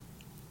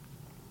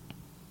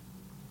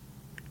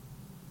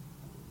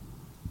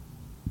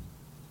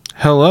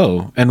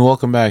Hello, and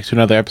welcome back to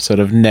another episode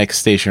of Next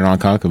Station on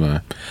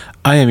Kankama.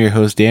 I am your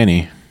host,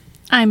 Danny.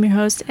 I'm your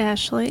host,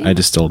 Ashley. I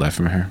just stole that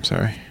from her. I'm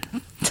sorry.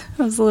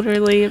 I was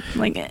literally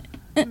like...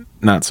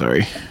 Not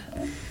sorry.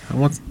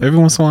 Every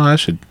once in a while, I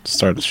should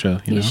start the show.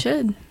 You know?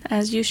 Should.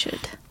 As you should.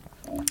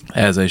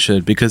 As I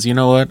should. Because you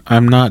know what?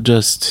 I'm not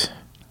just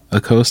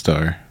a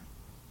co-star.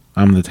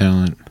 I'm the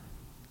talent.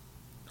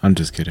 I'm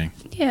just kidding.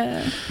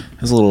 Yeah. I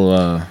was a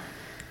little,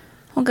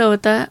 We'll go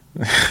with that.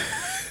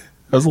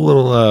 what's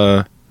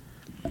the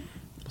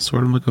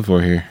word I'm looking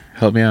for here?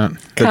 Help me out.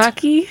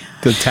 Cocky?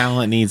 The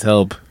talent needs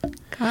help.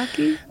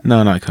 Cocky?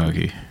 No, not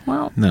cocky.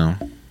 Well. No,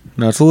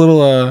 it's a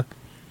little,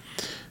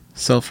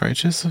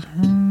 self-righteous.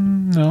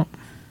 No.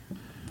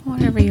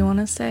 Whatever you want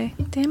to say.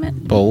 Damn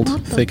it.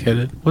 Bold,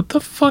 thick-headed. What the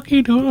fuck are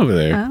you doing over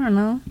there? I don't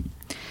know.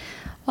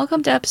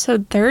 Welcome to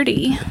episode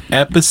 30.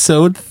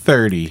 Episode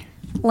 30.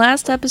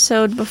 Last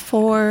episode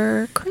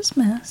before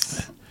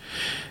Christmas.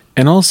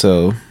 And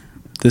also,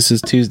 this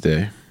is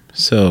Tuesday,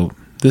 so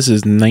this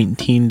is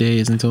 19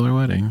 days until our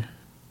wedding.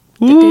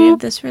 The day of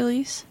this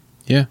release.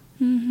 Yeah.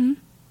 Mm-hmm.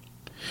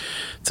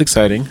 It's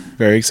exciting.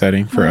 Very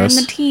exciting for us.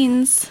 In the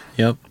teens.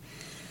 Yep.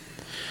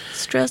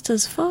 Stressed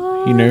as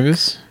fuck. You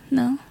nervous?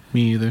 No.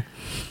 Me either.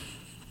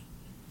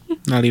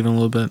 Not even a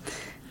little bit.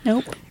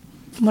 Nope.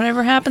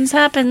 Whatever happens,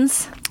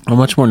 happens. I'm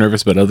much more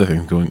nervous about other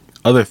things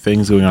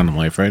going on in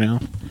life right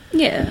now.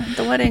 Yeah,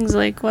 the wedding's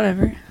like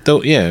whatever.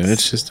 Though, yeah,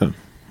 it's just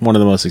one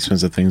of the most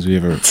expensive things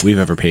we've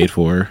ever paid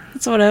for.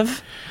 It's whatever.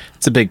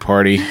 It's a big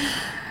party.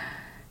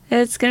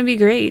 It's gonna be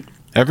great.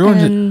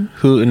 Everyone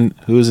who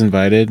is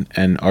invited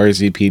and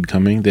RSVP'd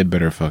coming, they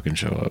better fucking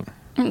show up.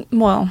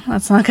 Well,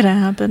 that's not gonna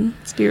happen.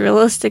 Let's be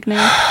realistic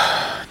now.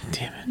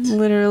 Damn it.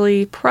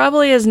 Literally,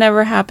 probably has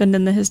never happened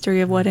in the history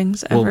of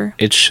weddings ever. Well,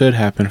 it should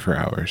happen for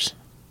ours.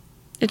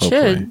 It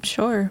hopefully. should,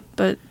 sure,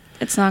 but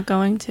it's not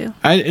going to.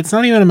 It's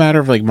not even a matter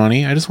of like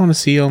money. I just want to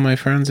see all my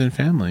friends and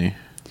family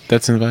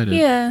that's invited.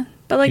 Yeah,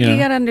 but like You you know?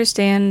 gotta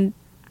understand,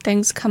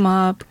 things come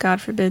up.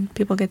 God forbid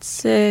people get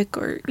sick,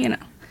 or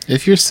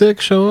If you're sick,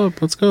 show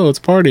up. Let's go. Let's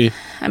party.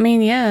 I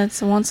mean, yeah,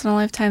 it's a once in a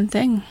lifetime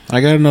thing. I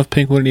got enough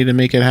pink money to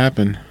make it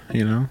happen.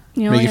 You know,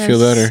 You make only you feel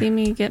better. see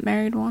me get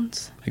married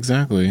once.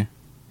 Exactly.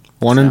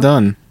 One and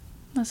done.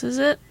 This is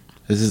it.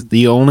 This is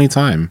the only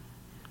time.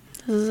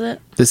 This is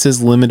it. This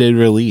is limited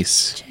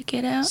release. Check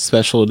it out.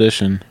 Special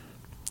edition.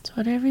 That's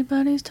what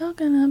everybody's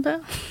talking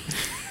about.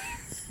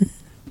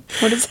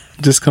 What is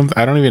that? Just come.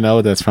 I don't even know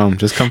what that's from.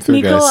 Just come through,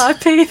 Nicola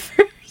guys.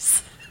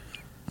 Papers.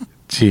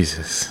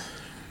 Jesus.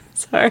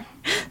 Sorry,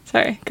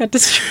 got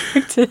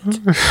distracted.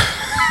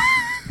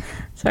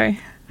 Sorry.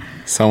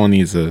 Someone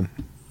needs you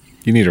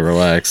need to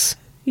relax.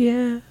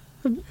 Yeah.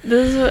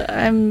 This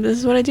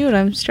is what I do when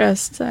I'm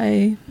stressed.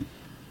 I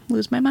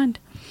lose my mind.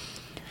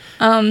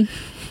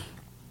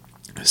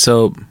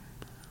 So,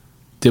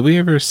 did we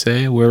ever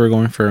say where we're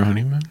going for our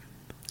honeymoon?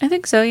 I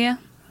think so, yeah.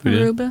 We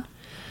did? Aruba.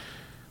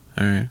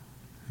 All right.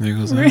 There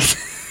goes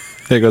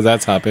that. There goes that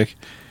topic.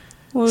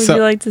 What would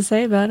you like to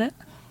say about it?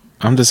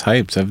 I'm just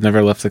hyped. I've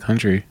never left the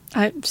country.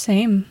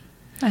 Same.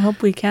 I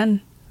hope we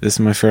can. This is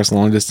my first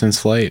long distance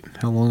flight.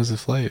 How long is the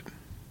flight?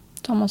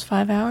 It's almost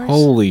 5 hours.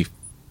 Holy.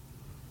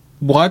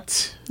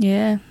 What?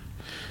 Yeah.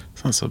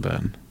 It's not so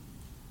bad.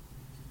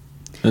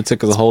 It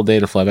took us a whole day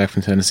to fly back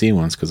from Tennessee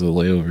once because of the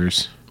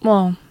layovers.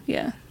 Well,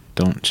 yeah.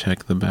 Don't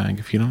check the bag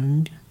if you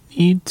don't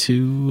need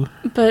to.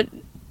 But,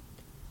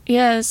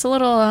 yeah, it's a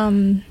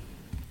little,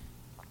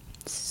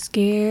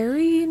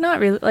 scary. Not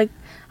really. Like,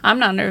 I'm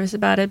not nervous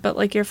about it, but,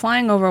 like, you're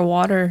flying over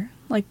water,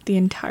 like, the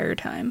entire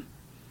time.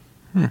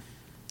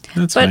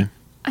 That's But fine.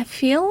 I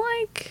feel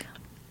like,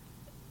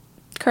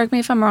 correct me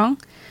if I'm wrong,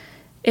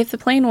 if the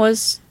plane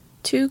was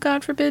to,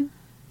 God forbid,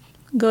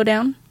 go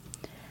down,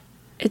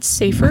 it's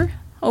safer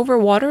over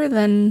water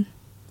than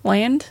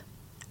land?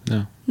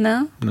 No.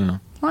 No? No.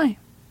 Why?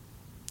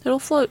 It'll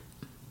float.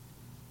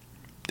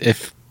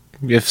 If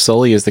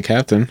Sully is the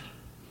captain.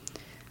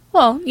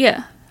 Well,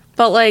 yeah.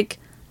 But, like,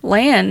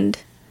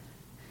 land,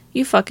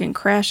 you fucking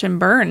crash and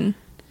burn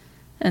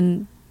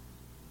and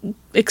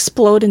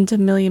explode into a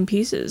million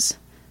pieces.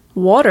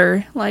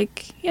 Water,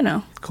 like,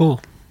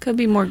 Cool. could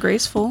be more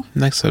graceful.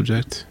 Next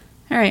subject.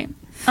 All right.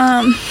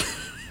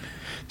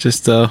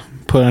 Just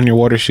put on your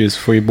water shoes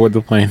before you board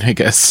the plane, I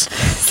guess.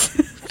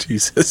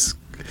 Jesus.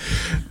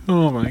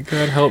 Oh my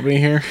God, help me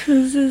here.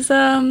 This is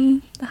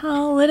the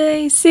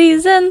holiday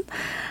season.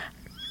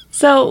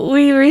 So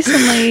we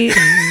recently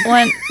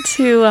went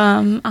to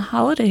a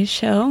holiday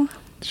show.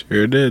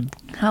 Sure did.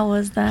 How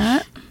was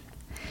that?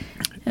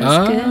 It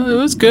was good. It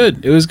was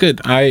good. It was good.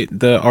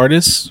 The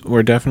artists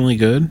were definitely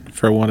good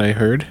for what I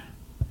heard.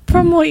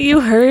 From what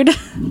you heard.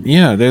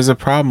 Yeah, there's a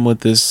problem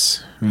with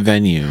this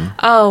venue.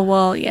 Oh,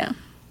 well, yeah.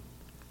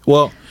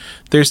 Well,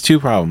 there's two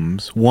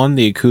problems. One,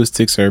 the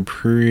acoustics are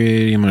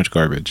pretty much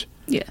garbage.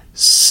 Yeah.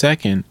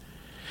 Second,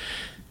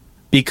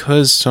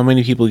 because so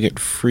many people get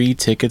free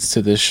tickets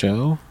to this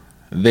show,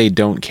 they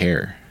don't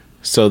care.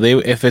 So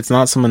if it's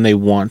not someone they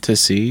want to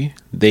see,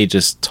 they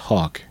just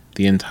talk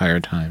the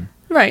entire time.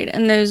 Right,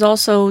 and there's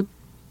also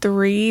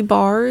 3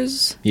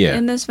 bars Yeah.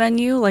 in this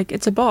venue. Like,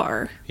 it's a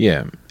bar.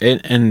 Yeah,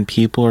 and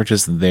people are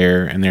just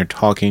there and they're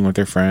talking with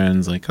their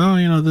friends, like,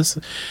 oh, this.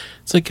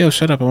 It's like, yo,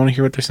 shut up! I want to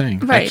hear what they're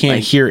saying. I Right, can't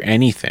like, hear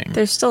anything.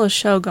 There's still a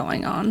show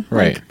going on.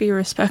 Right. Like, be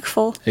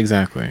respectful.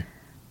 Exactly.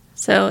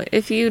 So,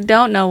 if you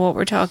don't know what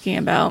we're talking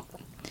about,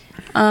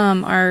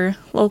 our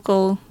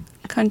local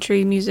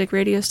country music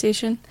radio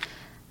station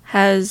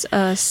has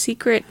a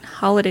secret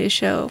holiday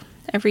show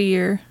every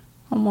year,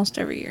 almost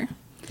every year.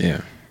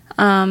 Yeah.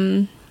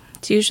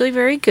 It's usually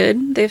very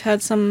good. They've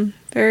had some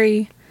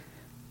very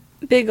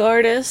big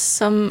artists,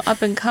 some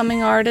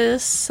up-and-coming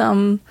artists,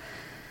 some,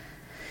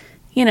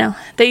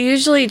 they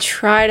usually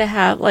try to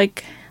have,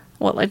 like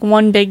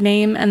one big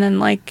name and then,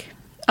 like,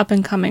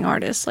 up-and-coming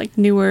artists, like,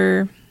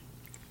 newer,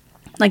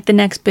 like, the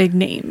next big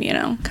name,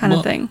 kind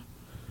of thing.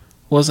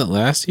 Was it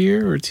last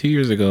year or 2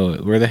 years ago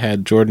where they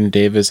had Jordan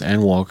Davis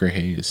and Walker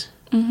Hayes?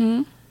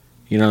 Mm-hmm.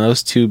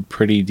 Those two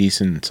pretty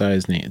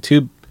decent-sized names.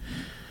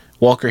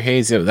 Walker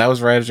Hayes, that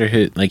was right after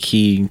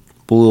he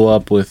blew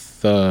up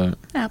with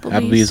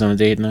Applebee's on a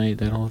date night,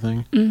 that whole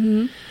thing.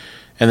 Mm-hmm.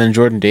 And then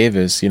Jordan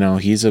Davis, he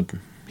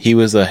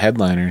was a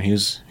headliner. He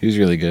was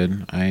really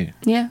good.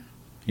 Yeah.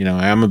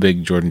 I'm a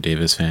big Jordan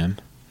Davis fan.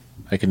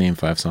 I can name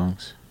 5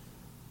 songs.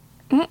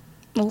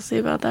 We'll see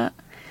about that.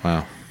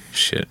 Wow.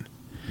 Shit.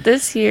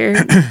 This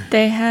year,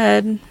 they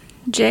had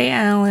Jay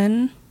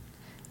Allen,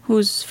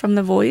 who's from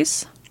The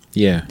Voice.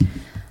 Yeah.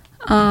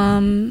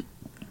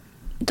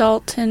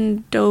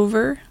 Dalton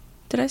Dover.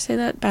 Did I say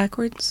that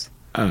backwards?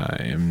 I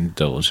am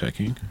double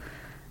checking.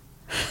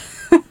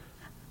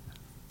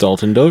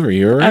 Dalton Dover,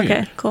 you're right.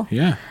 Okay, cool.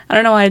 Yeah. I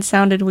don't know why it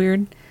sounded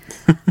weird.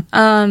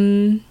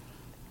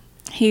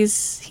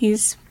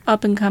 He's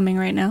up and coming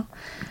right now.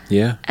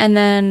 Yeah. And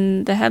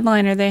then the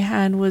headliner they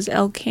had was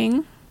Elle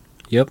King.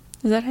 Yep.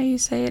 Is that how you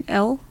say it?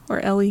 Elle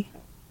or Ellie?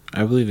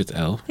 I believe it's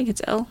Elle. I think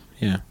it's Elle.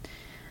 Yeah.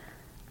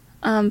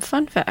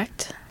 Fun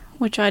fact,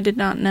 which I did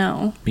not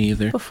know Me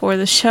either. before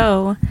the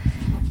show.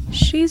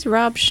 She's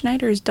Rob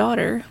Schneider's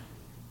daughter.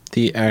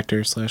 The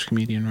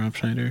actor/comedian Rob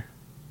Schneider.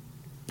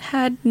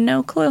 Had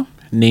no clue.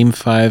 Name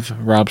 5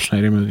 Rob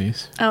Schneider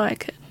movies. Oh, I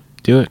could.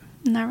 Do it.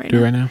 Not right Do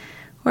now. it right now.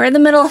 We're in the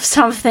middle of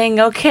something,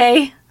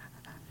 okay?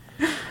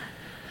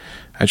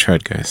 I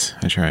tried, guys.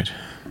 I tried.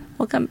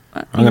 We'll come.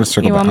 I'm gonna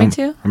circle you back. Want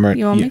me to? I'm right.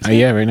 You want me to?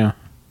 Yeah, right now.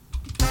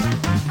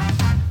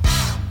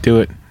 Do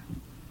it.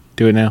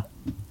 Do it now.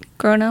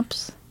 Grown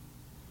Ups.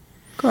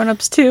 Grown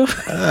Ups 2.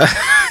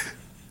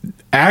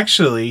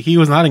 Actually, he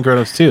was not in Grown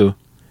Ups 2.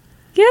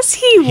 Yes,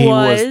 he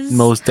was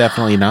most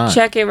definitely not.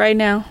 Check it right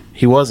now.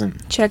 He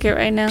wasn't. Check it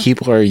right now.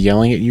 People are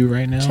yelling at you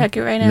right now. Check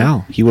it right now.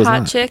 No, he was Hot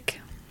not.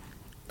 Chick.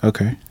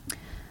 Okay.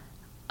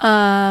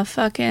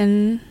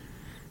 Fucking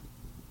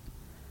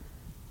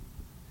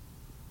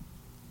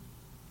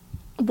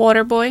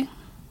Waterboy.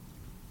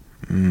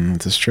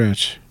 It's a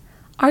stretch.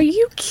 Are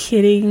you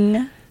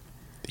kidding?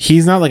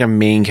 He's not like a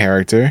main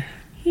character.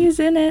 He's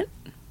in it.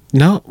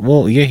 No,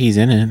 well, yeah, he's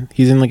in it.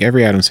 He's in like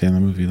every Adam Sandler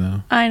movie,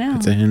 though. I know.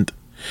 That's a hint.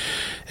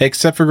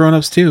 Except for Grown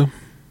Ups 2.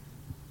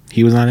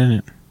 He was not in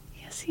it.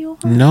 Yes, he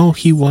was. No,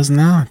 he was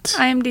not.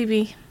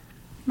 IMDb.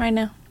 Right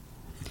now.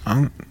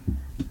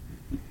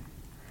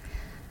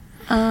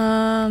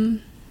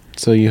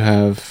 So you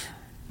have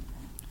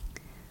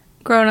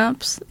Grown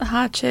Ups, The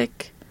Hot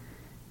Chick,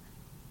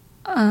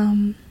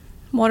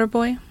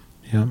 Waterboy.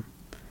 Yep.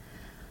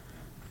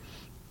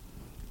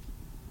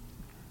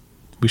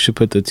 We should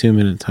put the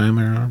 2-minute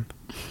timer on.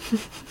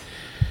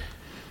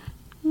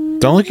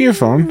 Don't look at your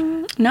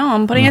phone. No,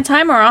 I'm putting a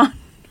timer on.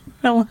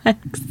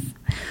 Relax.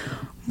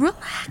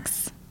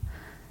 Relax.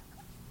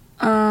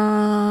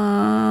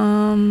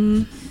 I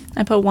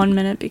put 1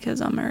 minute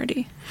because I'm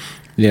already.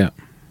 Yeah.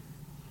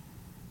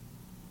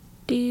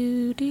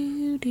 Do,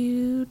 do,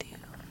 do, do.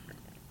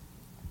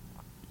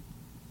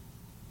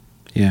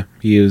 Yeah,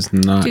 he is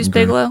not. Deuce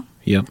Bigelow.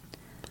 Yep.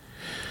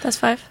 That's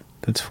 5.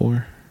 That's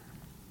 4.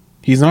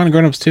 He's not in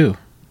Grown Ups 2.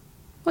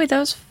 Wait,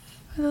 I thought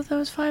that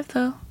was 5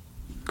 though.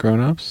 Grown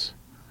Ups,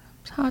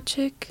 Hot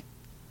Chick,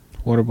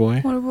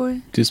 Waterboy,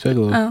 Waterboy. Deuce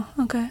Bigelow. Oh,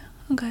 okay.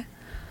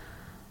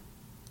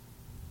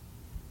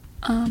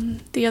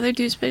 The other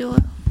Deuce Bigelow.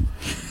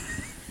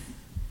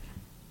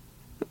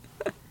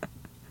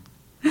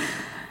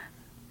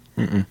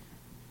 Mm-mm.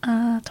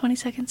 20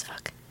 seconds,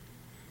 fuck.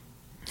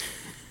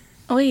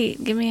 Oh,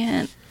 wait, give me a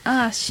hint.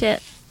 Ah,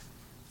 shit.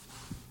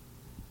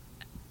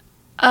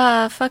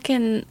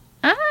 Fucking...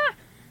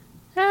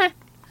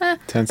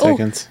 10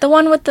 seconds. The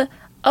one with the...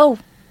 Oh,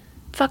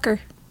 fucker.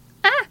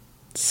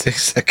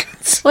 6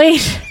 seconds.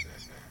 Wait.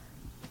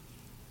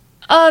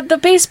 The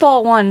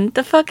baseball one.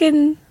 The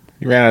fucking...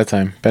 You ran out of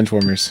time.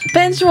 Benchwarmers.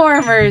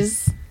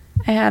 Benchwarmers.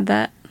 I had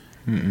that.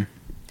 Mm-mm.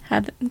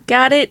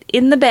 Got it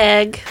in the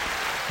bag.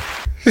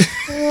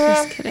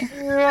 Just kidding.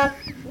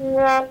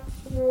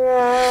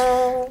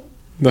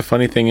 The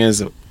funny thing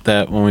is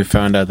that when we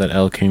found out that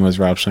Elle King was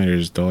Rob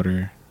Schneider's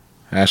daughter,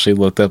 I actually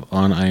looked up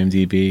on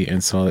IMDb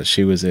and saw that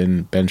she was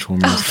in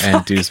Benchwarmers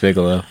and Deuce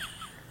Bigelow.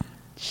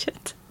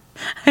 Shit.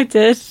 I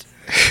did.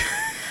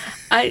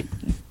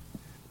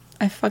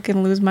 I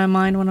fucking lose my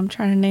mind when I'm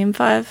trying to name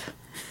 5.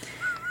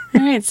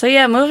 All right, so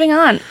yeah, moving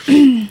on.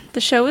 The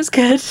show was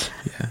good.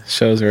 Yeah,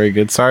 show's very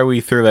good. Sorry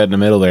we threw that in the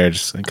middle there.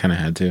 I kind of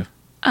had to.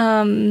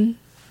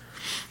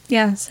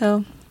 Yeah,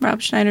 so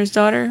Rob Schneider's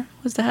daughter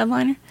was the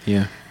headliner.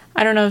 Yeah.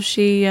 I don't know if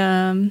she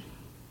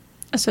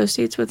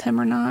associates with him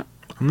or not.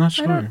 I'm not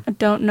sure. I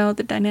don't know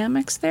the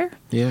dynamics there.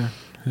 Yeah.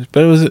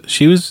 But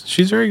she's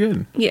very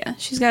good. Yeah,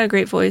 she's got a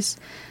great voice.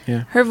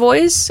 Yeah. Her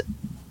voice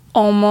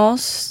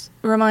almost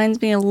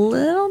reminds me a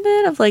little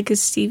bit of like a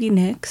Stevie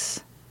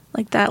Nicks.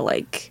 Like that,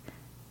 like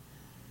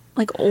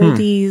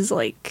oldies,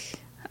 like,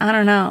 I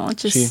don't know.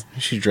 It's just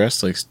she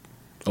dressed like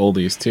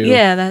oldies too.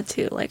 Yeah, that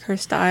too. Like her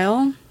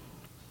style.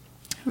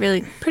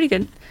 Really pretty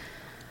good.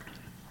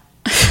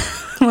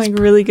 Like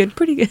really good,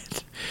 pretty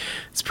good.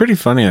 It's pretty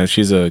funny that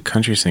she's a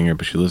country singer,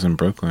 but she lives in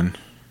Brooklyn.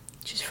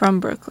 She's from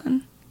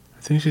Brooklyn.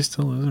 I think she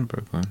still lives in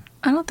Brooklyn.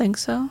 I don't think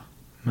so.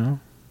 No?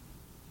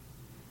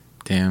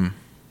 Damn.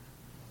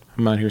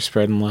 I'm out here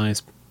spreading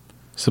lies.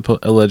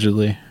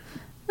 Allegedly.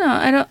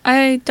 No,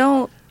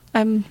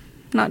 I'm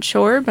not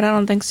sure, but I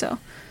don't think so.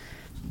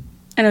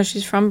 I know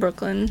she's from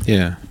Brooklyn.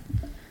 Yeah.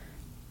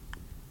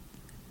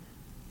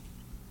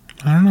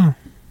 I don't know.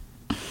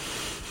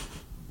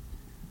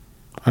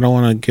 I don't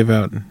want to give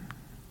out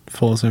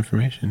false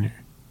information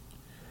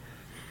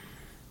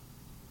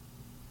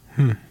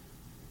here.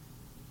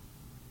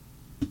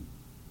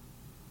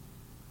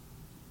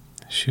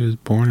 She was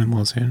born in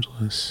Los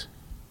Angeles.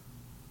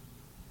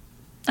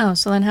 Oh,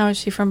 so then how is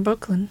she from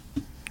Brooklyn?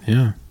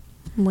 Yeah.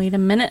 Wait a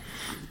minute.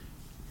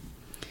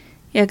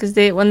 Yeah, because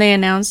when they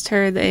announced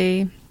her,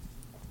 they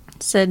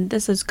said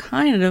this is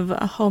kind of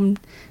a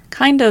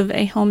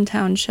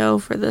hometown show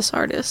for this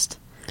artist.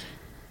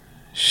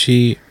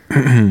 She,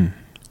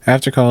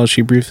 after college,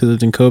 she briefly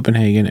lived in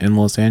Copenhagen and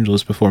Los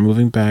Angeles before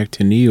moving back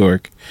to New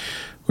York,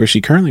 where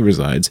she currently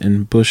resides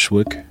in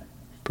Bushwick,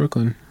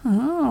 Brooklyn.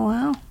 Oh,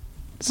 wow.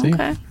 See?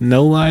 Okay.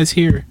 No lies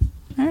here.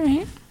 All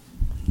right.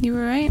 You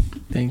were right.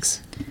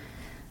 Thanks.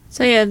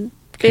 So, yeah,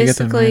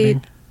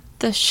 basically,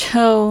 the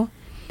show,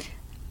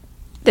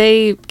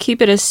 they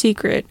keep it a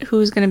secret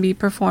who's going to be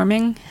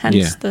performing,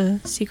 hence the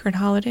secret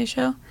holiday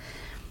show.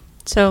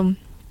 So,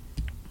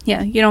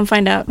 yeah, you don't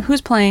find out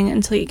who's playing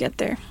until you get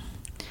there.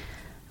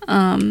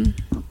 And,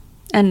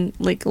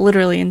 like,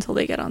 literally until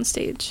they get on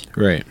stage.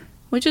 Right.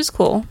 Which is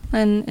cool,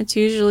 and it's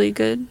usually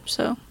good,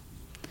 so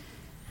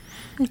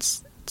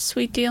it's a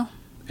sweet deal.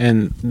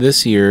 And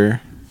this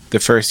year, the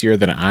first year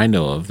that I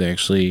know of, they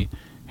actually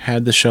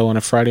had the show on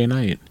a Friday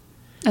night.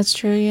 That's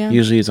true, yeah.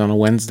 Usually it's on a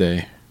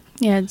Wednesday.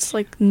 Yeah, it's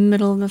like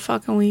middle of the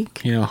fucking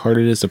week. You know how hard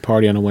it is to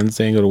party on a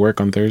Wednesday and go to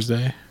work on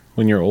Thursday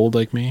when you're old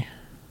like me?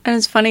 And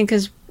it's funny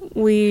because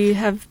we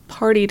have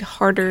partied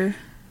harder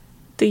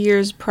the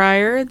years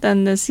prior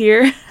than this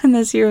year, and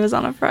this year was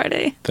on a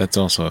Friday. That's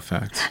also a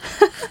fact.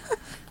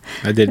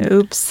 I didn't.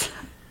 Oops.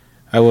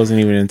 I wasn't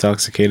even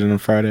intoxicated on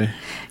Friday.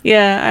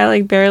 Yeah, I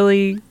like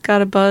barely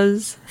got a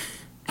buzz.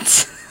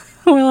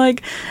 We're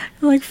like,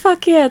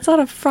 fuck yeah, it's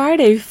on a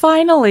Friday,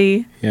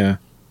 finally. Yeah.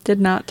 Did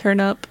not turn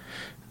up.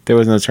 There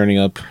was no turning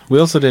up. We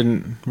also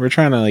didn't. We're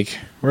trying to like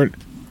we're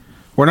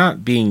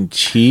not being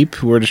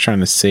cheap. We're just trying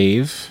to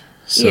save.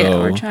 So yeah,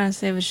 we're trying to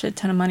save a shit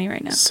ton of money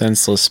right now.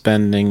 Senseless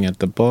spending at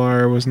the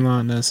bar was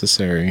not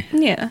necessary.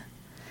 Yeah,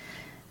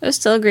 it was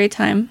still a great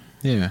time.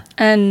 Yeah,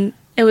 and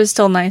it was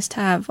still nice to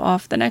have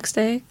off the next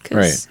day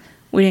because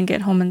we didn't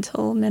get home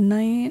until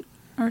midnight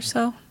or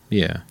so.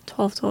 Yeah,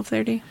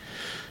 12:30.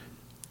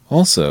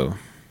 Also,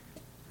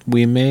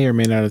 we may or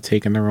may not have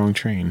taken the wrong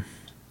train.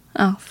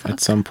 Oh, fuck. At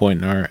some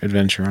point in our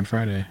adventure on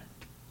Friday.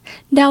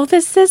 No,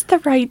 this is the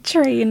right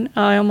train.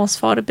 Oh, I almost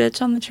fought a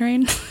bitch on the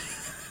train.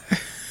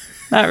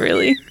 Not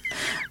really.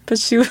 But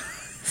she was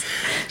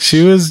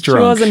drunk.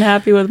 She wasn't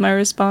happy with my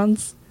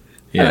response.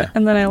 Yeah.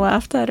 And then I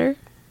laughed at her.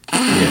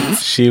 Yeah.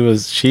 She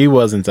was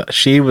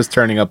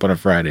turning up on a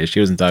Friday.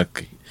 She was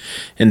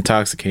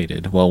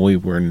intoxicated while we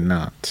were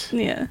not.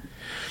 Yeah.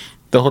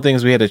 The whole thing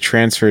is we had to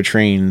transfer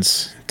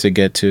trains to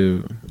get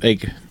to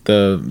like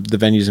the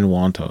venues in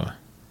Wantagh.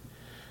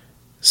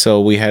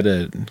 So we had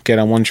to get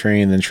on one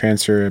train, then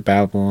transfer at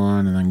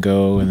Babylon, and then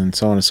go, and then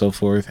so on and so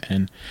forth.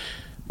 And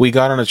we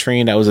got on a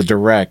train that was a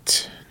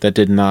direct that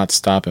did not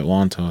stop at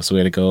Wantagh. So we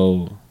had to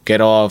go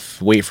get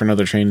off, wait for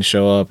another train to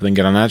show up, then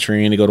get on that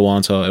train to go to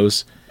Wantagh. It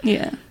was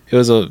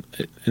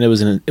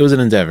an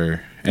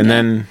endeavor. And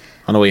then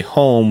on the way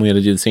home, we had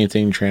to do the same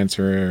thing,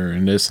 transfer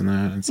and this and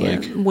that. It's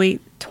like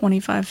wait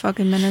 25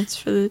 fucking minutes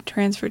for the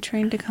transfer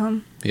train to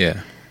come.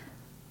 Yeah.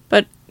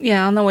 But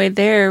yeah, on the way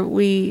there,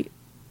 we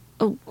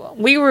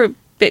were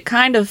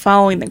kind of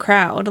following the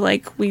crowd.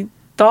 Like, we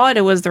thought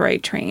it was the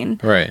right train.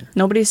 Right.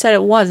 Nobody said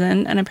it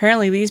wasn't, and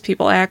apparently these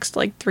people asked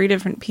like 3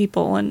 different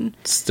people and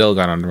still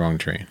got on the wrong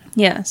train.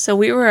 Yeah, so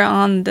we were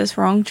on this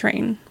wrong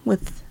train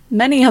with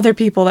many other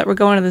people that were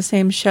going to the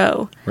same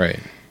show. Right.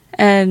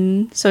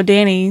 And so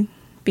Danny,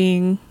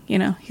 being,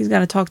 he's got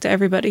to talk to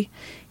everybody,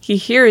 he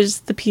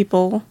hears the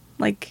people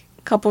like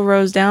a couple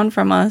rows down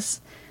from us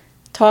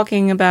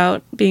talking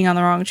about being on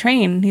the wrong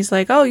train. He's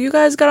like, "Oh, you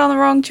guys got on the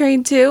wrong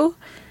train too?"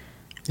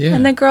 Yeah.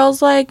 And the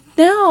girl's like,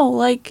 no,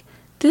 like,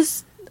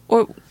 this,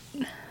 or,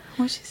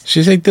 what she say?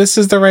 She's like, this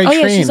is the right Oh,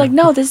 train. yeah, she's like,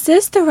 no, this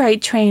is the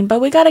right train, but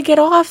we gotta get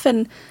off.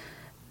 And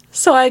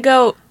so I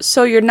go,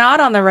 so you're not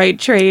on the right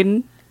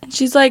train? And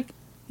she's like,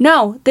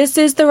 no, this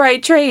is the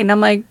right train. I'm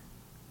like,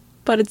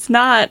 but it's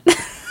not.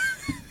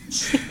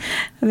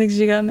 I think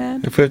she got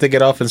mad. If we have to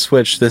get off and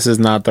switch, this is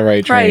not the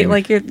right train. Right,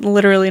 like you're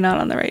literally not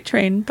on the right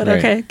train. But Right.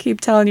 okay, keep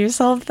telling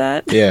yourself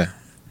that. Yeah.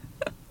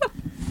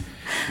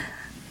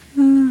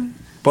 So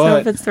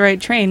But if it's the right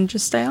train,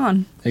 just stay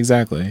on.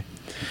 exactly.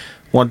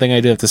 One thing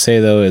I do have to say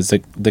though is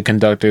the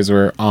conductors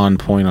were on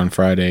point on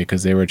Friday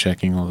because they were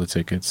checking all the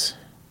tickets.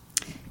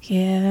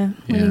 Yeah,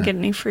 we Yeah. didn't get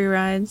any free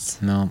rides.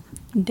 No.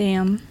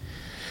 Damn.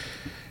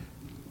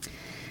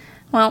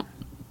 Well,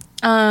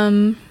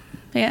 yeah,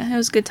 it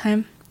was a good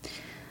time.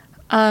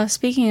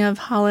 Speaking of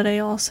holiday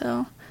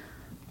also,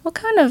 what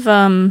kind of,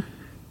 I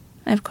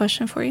have a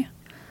question for you.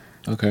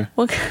 Okay.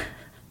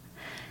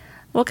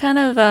 What kind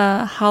of,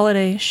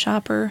 holiday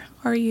shopper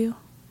are you?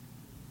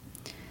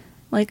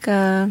 Like,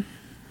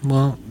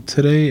 Well,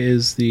 today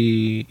is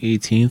the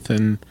 18th,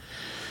 and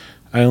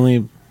I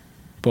only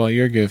bought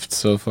your gift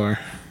so far.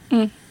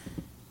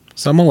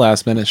 So I'm a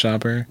last-minute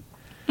shopper.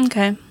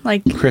 okay,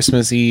 like,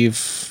 Christmas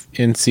Eve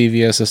in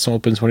CVS is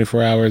open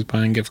 24 hours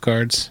buying gift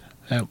cards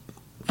at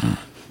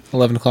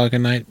 11 o'clock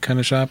at night kind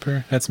of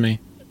shopper. That's me.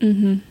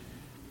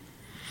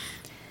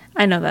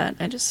 I know that.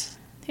 I just,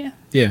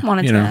 Yeah,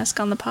 wanted you to know. ask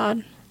on the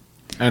pod.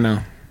 I know.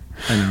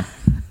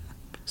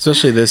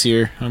 Especially this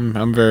year,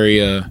 I'm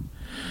very. I'm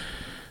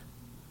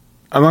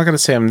not gonna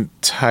say I'm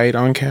tight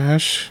on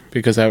cash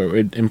because that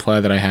would imply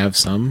that I have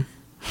some.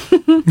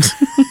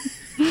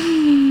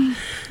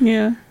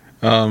 Yeah.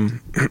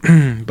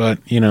 But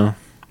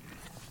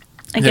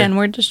Again,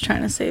 we're just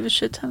trying to save a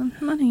shit ton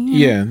of money. you know?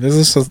 yeah,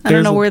 there's I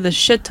don't know where the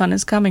shit ton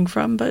is coming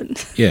from,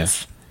 but Yeah,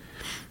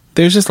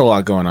 there's just a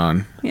lot going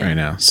on Yeah. right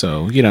now.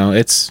 So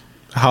it's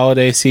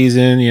holiday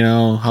season.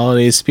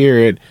 Holiday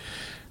spirit.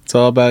 It's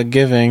all about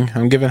giving.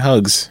 I'm giving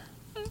hugs.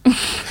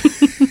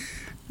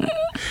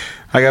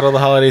 I got all the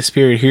holiday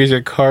spirit. Here's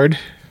your card.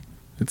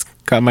 It's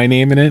got my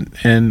name in it,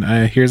 and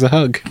here's a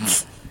hug.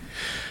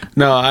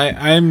 No,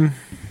 I'm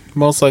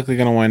most likely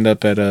gonna wind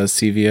up at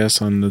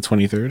CVS on the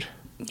 23rd.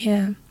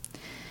 yeah.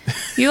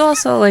 You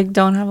also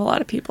don't have a lot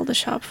of people to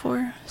shop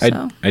for,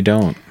 so I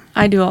don't.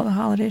 I do all the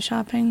holiday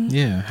shopping.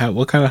 Yeah.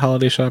 What kind of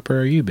holiday shopper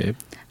are you, babe?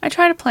 I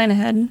try to plan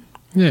ahead.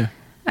 Yeah.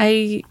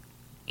 I,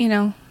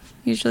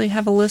 usually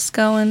have a list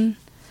going.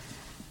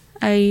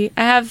 I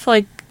have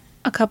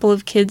a couple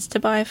of kids to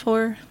buy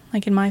for,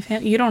 in my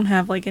family. You don't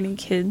have any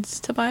kids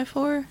to buy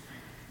for,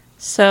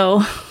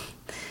 so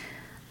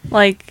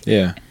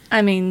Yeah.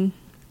 I mean,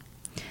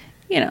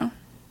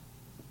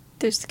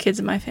 there's the kids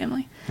in my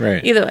family.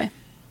 Right. Either way.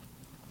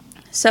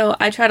 So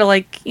I try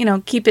to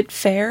keep it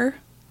fair,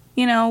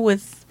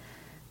 with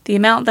the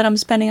amount that I'm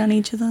spending on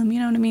each of them. You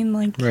know what I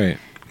mean? Right.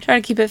 Try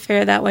to keep it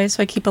fair that way,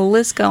 so I keep a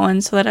list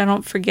going so that I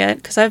don't forget.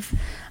 Because I've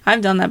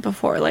done that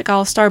before.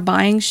 I'll start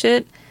buying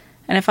shit,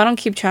 and if I don't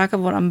keep track of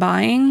what I'm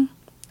buying,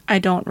 I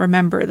don't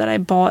remember that I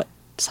bought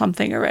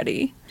something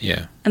already.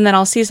 Yeah. And then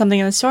I'll see something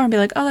in the store and be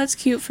like, oh, that's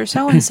cute for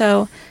so and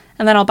so,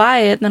 and then I'll buy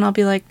it, and then I'll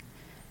be like,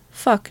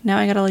 fuck, now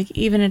I gotta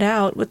even it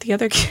out with the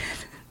other kid.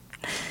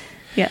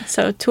 Yeah.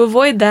 So to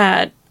avoid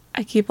that,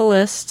 I keep a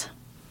list.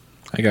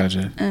 I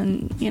gotcha.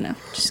 And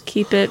just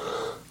keep it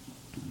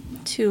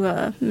to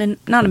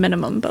not a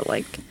minimum, but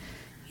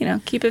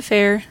keep it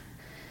fair.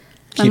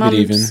 Keep it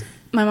even.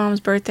 My mom's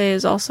birthday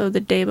is also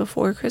the day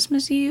before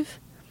Christmas Eve,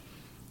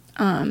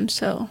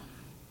 so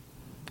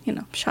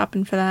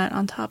shopping for that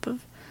on top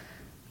of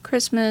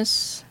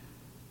Christmas.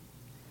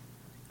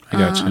 I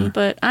gotcha.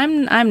 But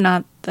I'm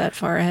not that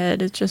far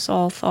ahead. It's just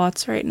all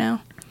thoughts right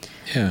now.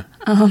 Yeah.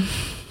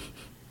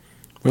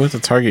 We went to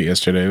Target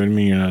yesterday. What do you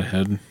mean you're not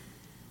ahead?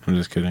 I'm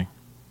just kidding.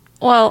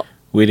 Well,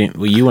 We didn't.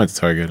 Well, you went to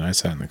Target. I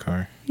sat in the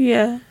car.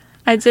 yeah,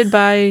 I did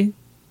buy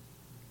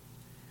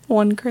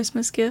one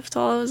Christmas gift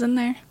while I was in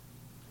there.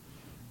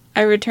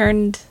 I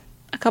returned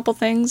a couple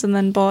things and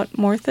then bought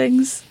more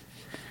things.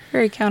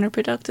 Very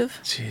counterproductive.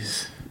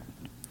 Jeez.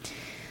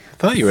 I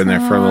thought you were in there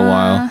for a little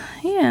while.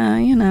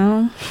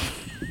 Yeah,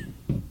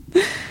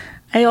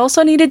 I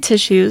also needed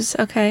tissues.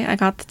 Okay, I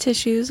got the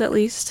tissues at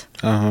least.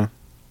 Uh-huh.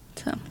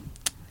 So,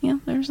 yeah,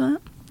 there's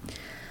that.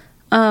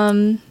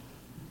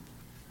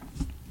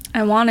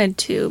 I wanted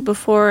to,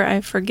 before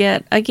I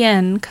forget,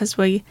 again, because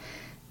we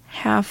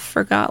half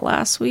forgot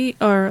last week,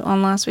 or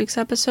on last week's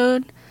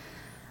episode,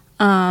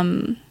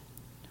 from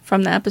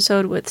the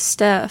episode with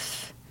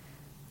Steph,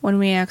 when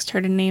we asked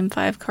her to name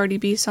 5 Cardi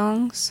B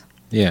songs,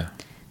 Yeah.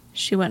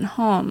 she went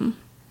home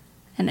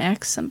and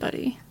asked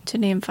somebody to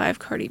name 5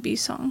 Cardi B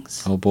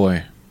songs. Oh,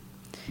 boy.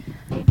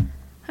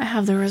 I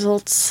have the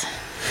results.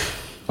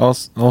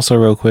 Also,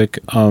 real quick,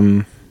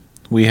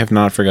 we have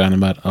not forgotten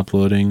about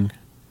uploading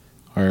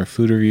our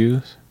food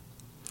reviews.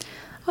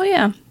 Oh,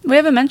 yeah. We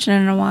haven't mentioned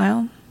it in a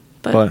while.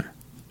 But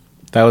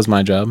that was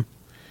my job.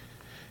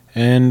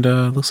 And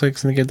looks like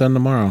it's going to get done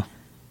tomorrow.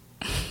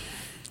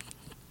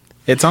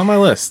 It's on my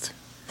list.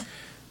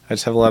 I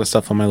just have a lot of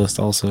stuff on my list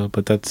also,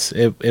 but that's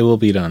it. It will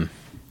be done.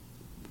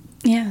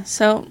 Yeah.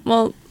 So,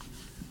 well,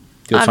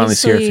 You'll finally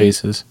see our obviously-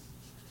 faces.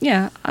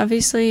 yeah.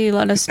 Obviously,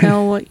 let us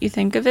know what you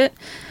think of it,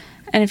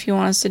 and if you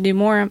want us to do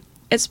more.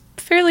 It's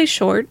fairly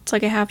short. It's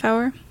like a half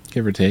hour.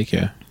 Give or take,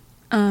 yeah.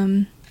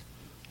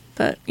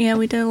 But yeah,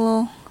 we did a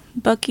little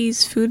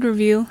Bucky's food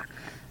review.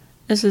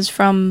 This is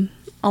from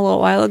a little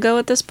while ago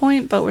at this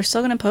point, but we're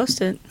still gonna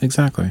post it.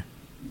 Exactly.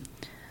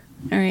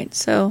 All right,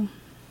 so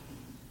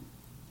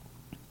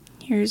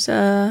here's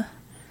my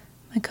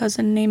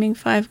cousin naming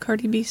 5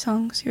 Cardi B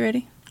songs. You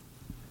ready?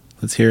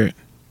 Let's hear it.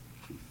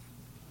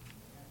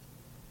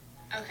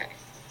 Okay,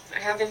 I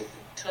haven't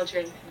told you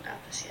anything about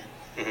this yet,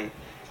 Mhm.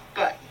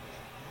 but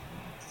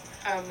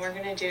we're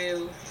gonna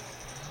do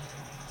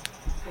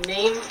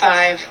name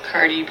 5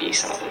 Cardi B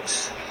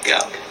songs. Go.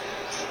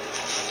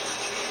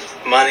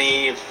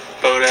 Money,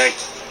 Bodak,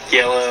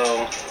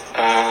 Yellow,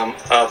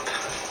 Up.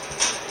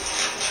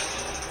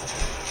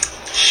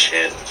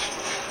 Shit.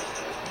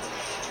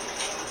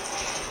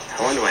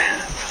 How long do I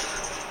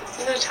have?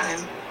 Another time.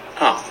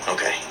 Oh,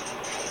 okay.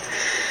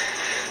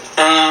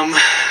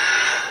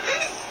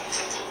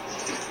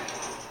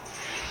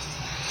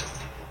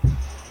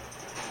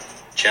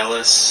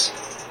 Jealous.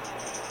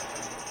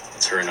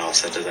 It's her and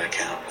Offset, does that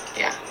count?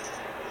 Yeah.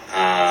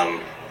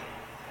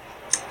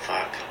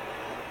 Fuck.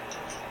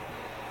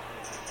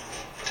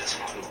 Just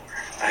one more.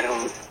 I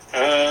don't,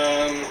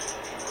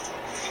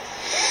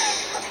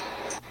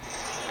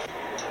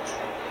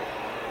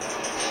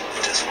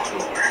 just one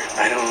more.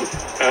 I don't,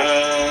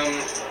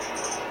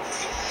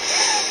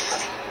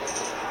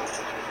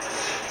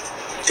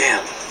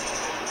 damn.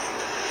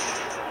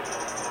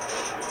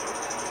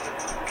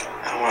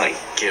 I don't want to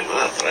give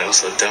up, but I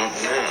also don't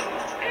know.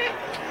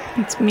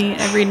 It's me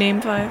every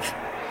name 5.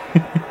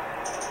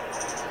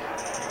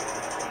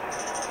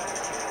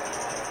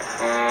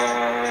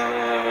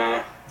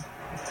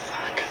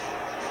 Fuck.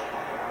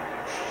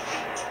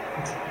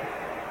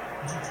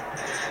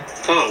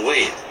 Oh,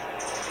 wait.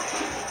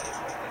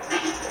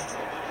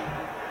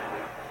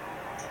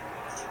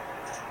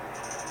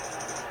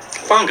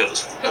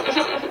 Bongos.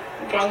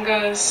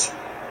 Bongos.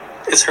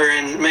 It's her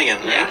and Megan,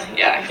 right?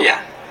 Yeah.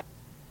 Yeah.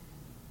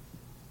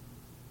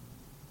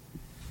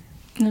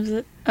 Was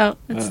it? Oh,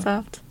 it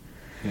stopped.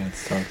 Yeah, it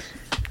sucks.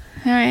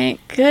 All right,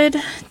 good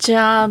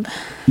job.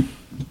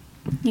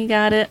 You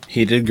got it.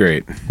 He did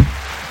great.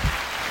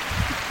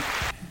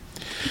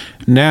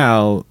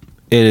 Now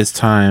it is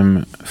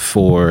time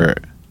for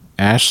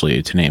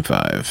Ashley to name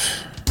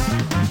 5.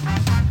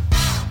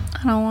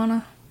 I don't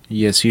wanna.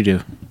 Yes, you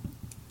do.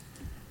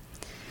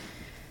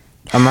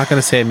 I'm not going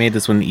to say I made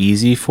this one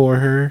easy for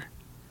her,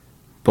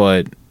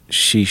 but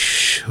she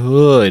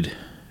should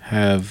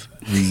have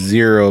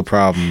 0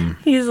 problem.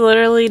 He's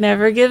literally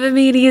never given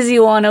me an easy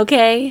one.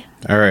 Okay.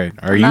 All right.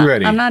 Are you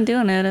ready? I'm not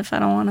doing it if I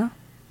don't wanna.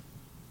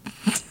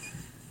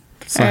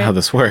 That's not how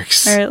this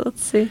works. All right,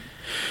 let's see.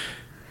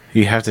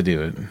 You have to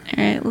do it. All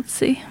right, let's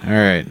see. All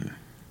right.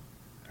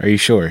 Are you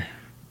sure?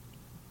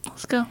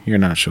 Let's go. You're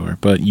not sure,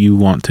 but you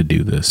want to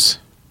do this.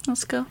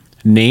 Let's go.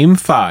 Name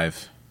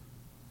 5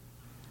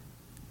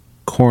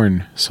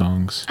 Korn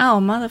songs. Oh,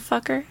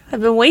 motherfucker.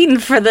 I've been waiting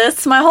for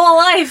this my whole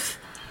life.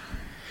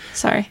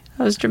 Sorry,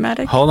 that was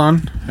dramatic. Hold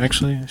on.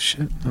 Actually,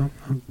 shit.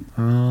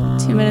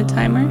 2-minute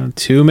timer.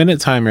 2-minute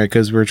timer,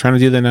 because we're trying to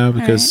do that now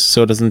because right.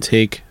 so it doesn't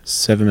take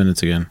 7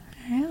 minutes again.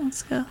 All right,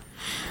 let's go.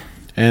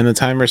 And the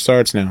timer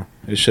starts now.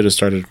 It should have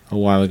started a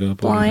while ago.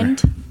 But whatever.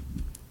 Blind.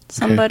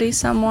 Somebody,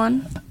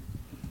 someone.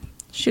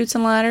 Shoots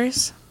and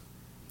ladders.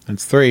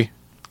 That's 3.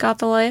 Got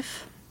the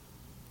life.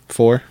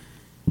 4.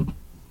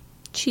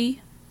 Chi.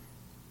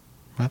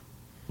 What?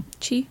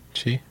 Chi.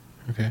 Chi.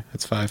 Okay,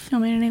 that's 5. You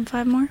want me to name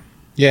 5 more?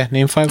 Yeah,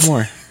 name 5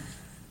 more.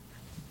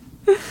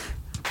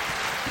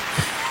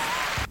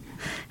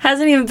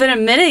 Hasn't even been a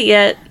minute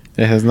yet.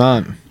 It has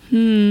not. I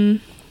don't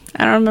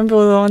remember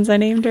the ones I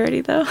named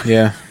already, though.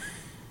 Yeah.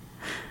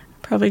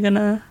 Probably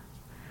gonna...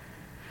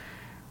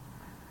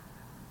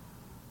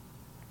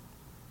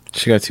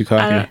 She got too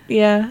cocky.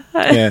 Yeah.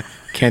 Yeah,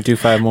 can't do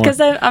 5 more.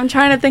 Because I'm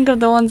trying to think of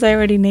the ones I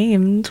already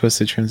named.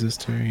 Twisted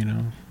Transistor, you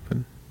know, but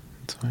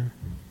it's fine.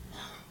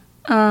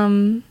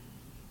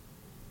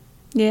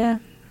 Yeah.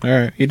 All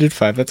right, you did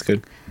 5. That's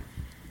good.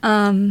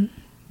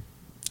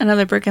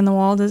 Another Brick in the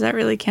Wall. Does that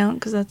really count?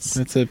 Because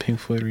That's a Pink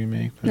Floyd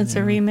remake. but that's a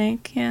yeah.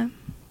 remake. Yeah.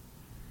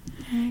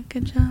 All right,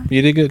 good job.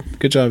 You did good.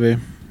 Good job, babe.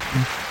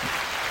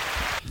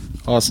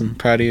 Awesome.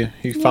 Proud of you.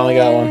 You finally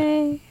got one.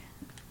 Yay.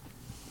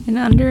 In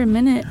under a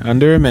minute.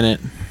 Under a minute.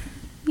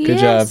 Good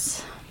job.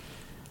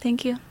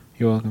 Thank you.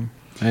 You're welcome.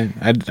 I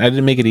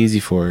didn't make it easy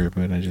for her,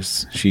 but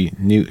she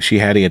knew she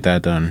had to get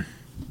that done.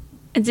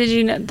 Did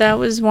you know that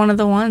was one of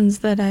the ones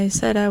that I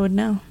said I would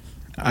know?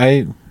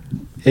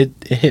 It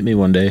hit me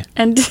one day.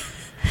 And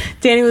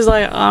Danny was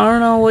like, I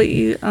don't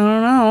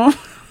know.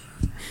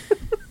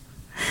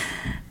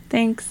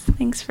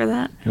 Thanks for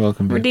that. You're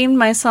welcome, babe. Redeemed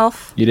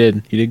myself. You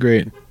did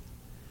great.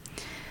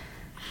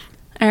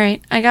 All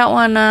right, I got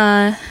one.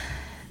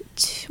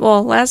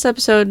 Last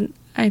episode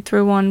I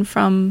threw one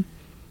from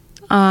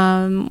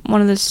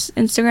one of the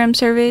Instagram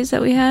surveys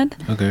that we had.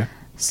 Okay.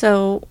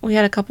 So we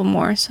had a couple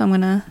more, so I'm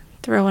going to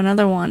throw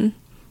another one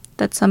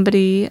that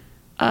somebody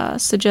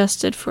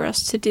suggested for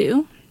us to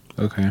do.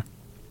 Okay.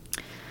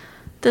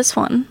 This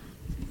one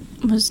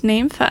was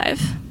Name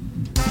 5.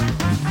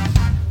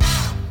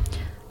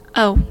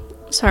 Oh,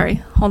 sorry.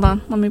 Hold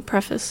on. Let me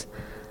preface.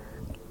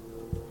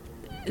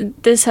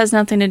 This has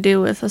nothing to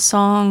do with a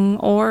song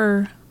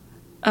or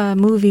a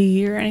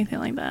movie or anything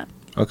like that.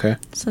 Okay.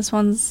 So this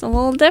one's a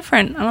little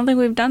different. I don't think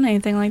we've done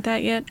anything like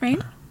that yet, right?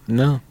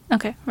 No.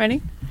 Okay,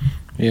 ready?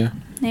 Yeah.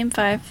 Name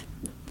 5.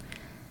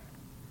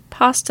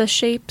 Pasta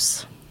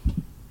shapes.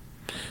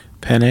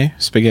 Penne,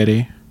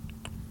 spaghetti.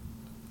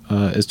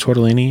 Is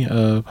tortellini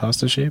a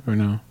pasta shape or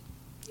no?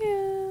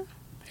 Yeah.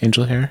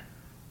 Angel hair?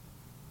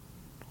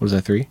 What is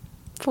that, 3?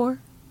 4.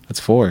 That's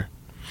 4.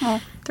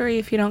 Well, 3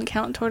 if you don't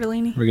count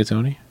tortellini.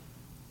 Rigatoni?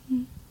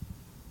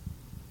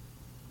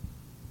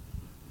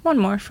 One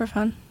more for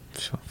fun.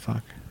 So,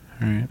 fuck.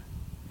 Alright.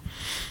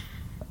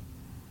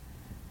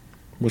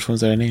 Which ones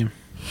did I name?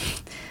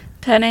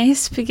 Penne,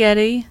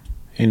 spaghetti,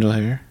 Angel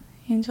hair?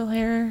 angel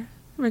hair,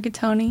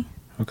 rigatoni.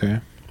 Okay.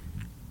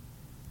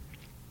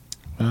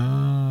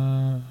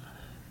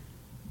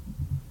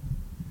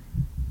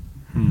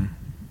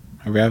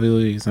 A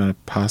ravioli is not a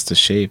pasta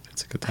shape.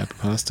 It's like a type of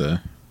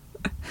pasta.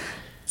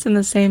 It's in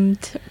the same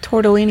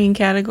tortellini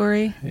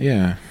category.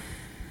 Yeah.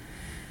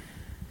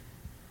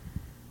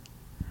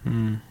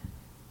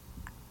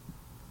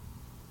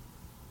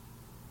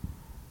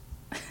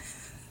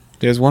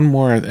 There's one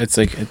more. It's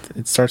like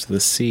it starts with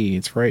a C.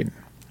 It's right.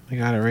 I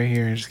got it right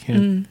here. I just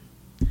can't.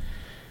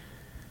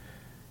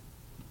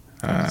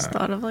 I just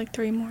thought of like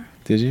 3 more.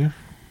 Did you?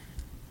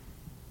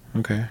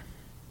 Okay.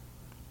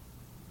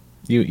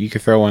 You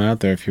could throw one out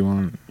there if you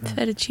want.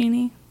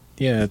 Fettuccine,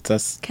 Yeah,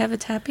 that's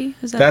cavatappi.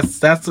 Is that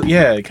that's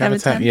yeah.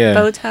 Cavatappi. Yeah.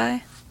 Bow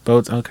tie.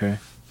 Boats. Okay.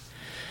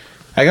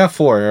 I got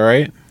 4. All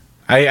right.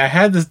 I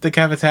had the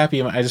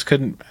cavatappi. I just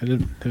couldn't. I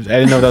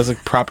didn't know that was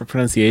like proper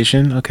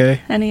pronunciation. Okay.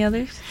 Any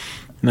others?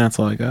 And that's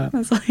all I got.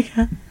 That's like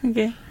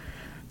okay.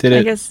 Did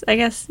it? I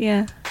guess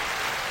yeah.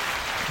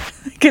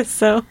 I guess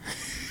so.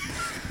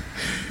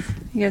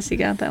 I guess you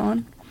got that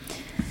one.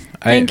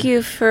 Thank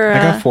you for. I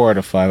got 4 out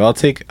of 5. I'll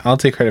take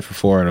credit for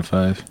 4 out of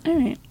 5. All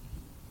right.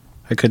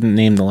 I couldn't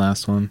name the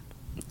last one.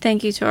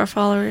 Thank you to our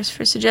followers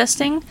for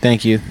suggesting.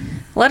 Thank you.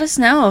 Let us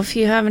know if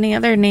you have any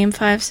other Name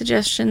 5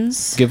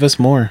 suggestions. Give us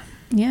more.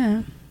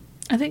 Yeah.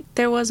 I think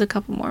there was a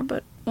couple more,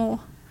 but we'll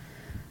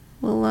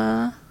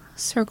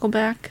circle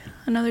back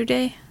another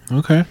day.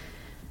 Okay.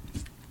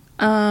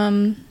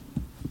 Oh,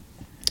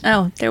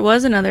 there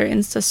was another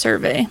Insta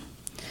survey.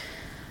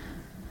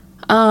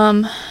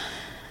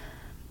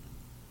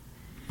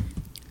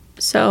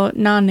 So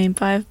non-Name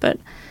 5, but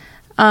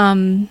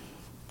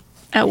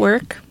at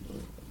work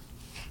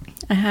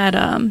I had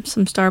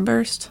some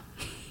Starburst.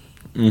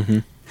 Mm-hmm.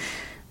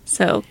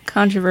 So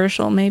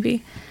controversial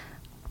maybe.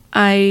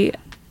 It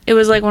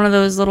was like one of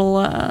those little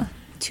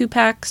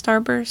 2-pack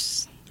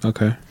Starbursts,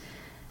 Okay.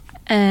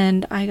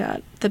 and I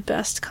got the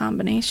best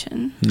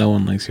combination. No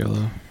one likes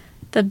yellow.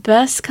 The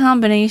best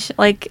combination,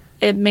 like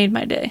it made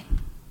my day.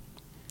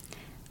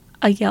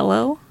 A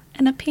yellow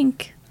and a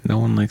pink. No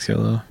one likes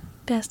yellow.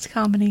 Best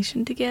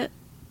combination to get.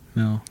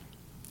 No.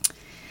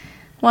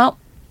 Well,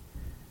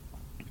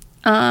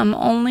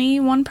 only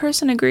one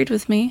person agreed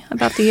with me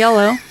about the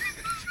yellow.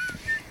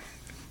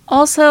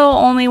 Also,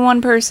 only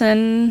one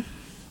person,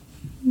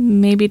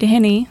 maybe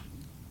Tahini,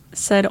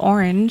 said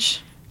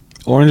orange.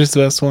 Orange is the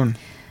best one.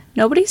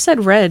 Nobody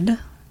said red.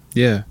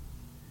 Yeah.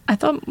 I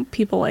thought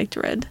people liked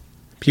red.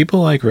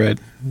 People like red.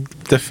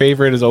 The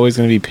favorite is always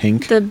going to be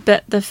pink.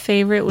 The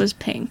favorite was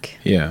pink.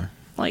 Yeah.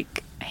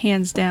 Like,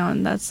 hands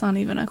down. That's not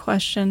even a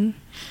question.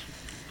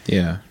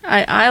 Yeah.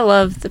 I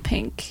love the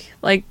pink.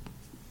 Like,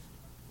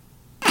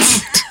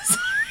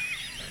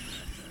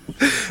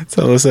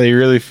 So that's how you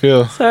really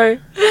feel. sorry.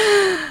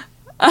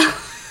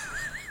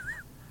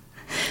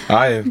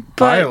 I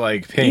But-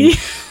 like pink.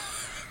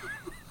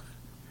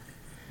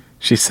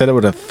 She said it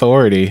with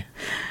authority.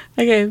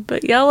 Okay,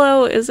 but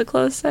yellow is a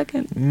close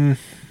second. Mm,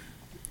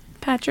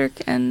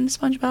 Patrick and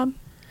SpongeBob.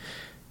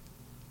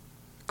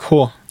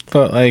 cool.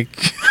 But like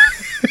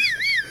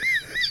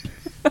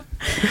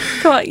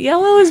Come on,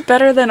 yellow is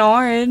better than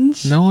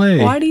orange. no way.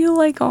 Why do you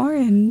like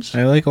orange?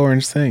 I like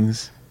orange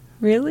things.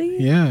 Really?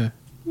 Yeah.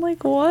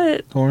 Like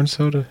what? Orange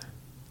soda.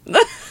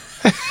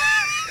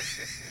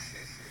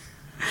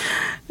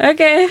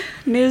 Okay,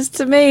 news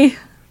to me.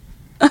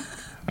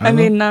 I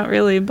mean, not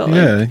really, but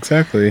Yeah, like,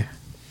 exactly.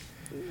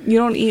 you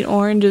don't eat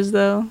oranges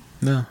though.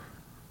 No.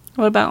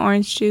 What about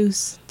orange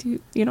juice?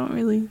 You don't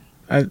really.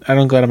 I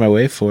don't go out of my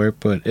way for it,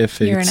 but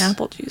if You're it's an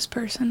apple juice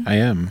person. I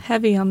am.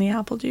 Heavy on the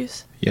apple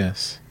juice.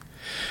 Yes.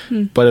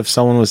 Hmm. But if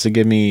someone was to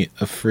give me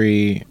a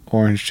free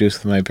orange juice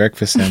with my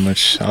breakfast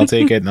sandwich, I'll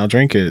take it and I'll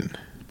drink it.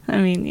 I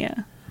mean, yeah.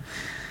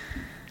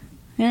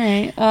 All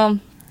right. Well,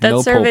 that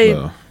no survey.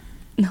 pulp,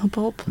 No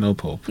pulp. though. No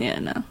pulp. Yeah,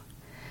 no.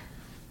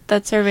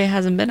 That survey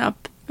hasn't been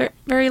up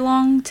very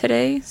long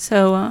today,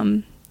 so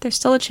There's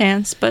still a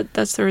chance, but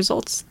that's the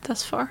results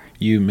thus far.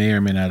 You may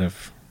or may not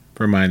have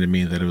reminded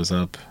me that it was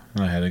up,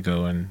 and I had to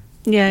go and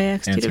Yeah, I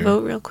asked you Answer. to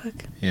vote real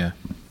quick. yeah.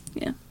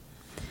 Yeah.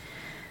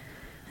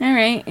 All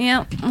right.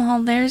 Yep.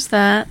 Well, there's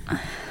that.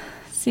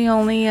 It's the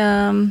only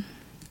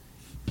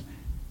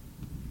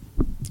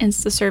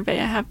Insta survey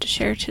I have to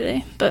share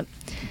today, but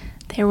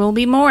there will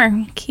be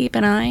more. Keep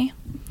an eye.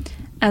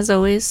 As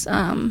always,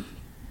 go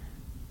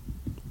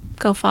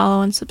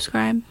follow and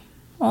subscribe.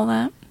 All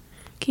that.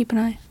 Keep an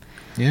eye.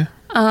 Yeah.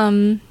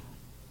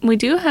 We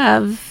do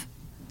have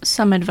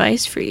some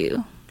advice for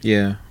you.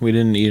 Yeah. We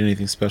didn't eat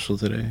anything special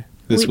today.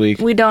 This week.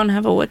 We don't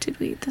have a what did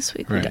we eat this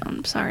week. Right. We don't.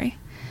 I'm sorry.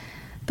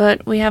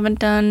 But we haven't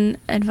done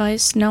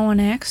advice no one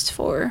asked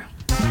for.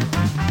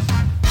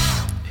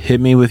 Hit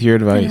me with your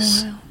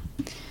advice.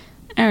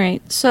 All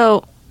right.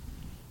 So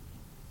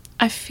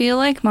I feel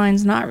like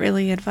mine's not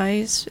really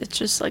advice. It's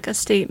just like a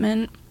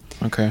statement.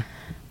 Okay.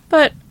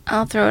 But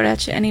I'll throw it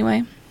at you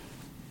anyway.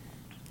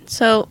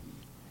 So,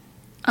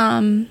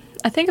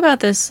 I think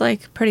about this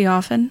like pretty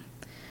often.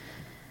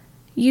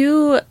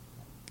 You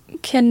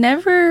can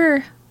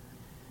never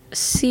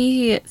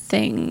see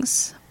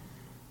things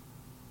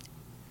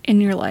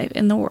in your life,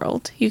 in the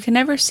world. You can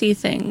never see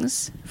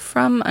things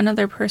from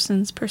another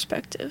person's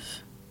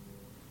perspective.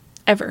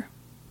 Ever.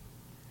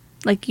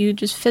 Like, you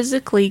just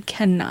physically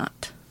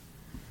cannot.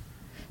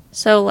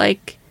 So,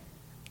 like,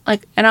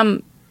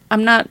 and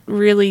I'm not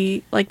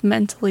really, like,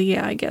 mentally,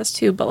 yeah, I guess,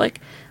 too, but, like,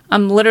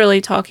 I'm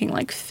literally talking,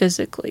 like,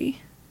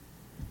 physically.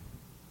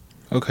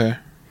 Okay.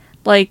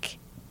 Like,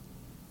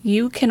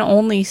 you can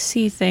only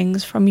see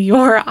things from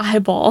your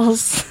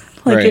eyeballs.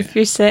 Like, Right. if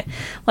you say,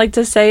 like,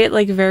 to say it,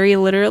 like, very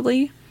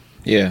literally,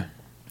 Yeah.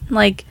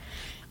 like,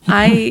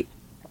 and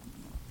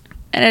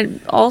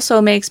it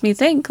also makes me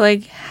think,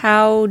 like,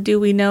 how do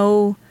we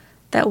know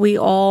that we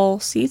all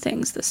see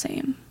things the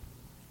same?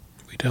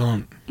 We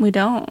don't. We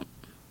don't.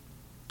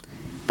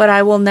 But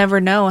I will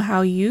never know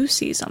how you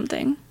see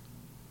something.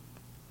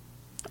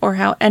 Or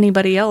how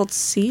anybody else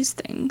sees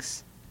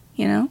things.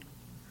 You know?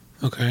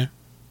 Okay.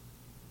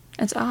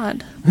 It's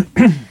odd.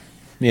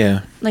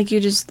 Yeah. Like, you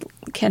just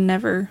can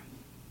never...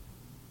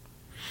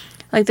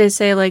 Like they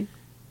say, like,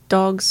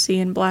 dogs see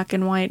in black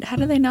and white. How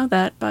do they know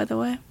that, by the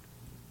way?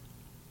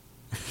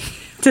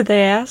 Did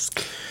they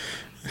ask?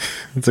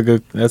 That's a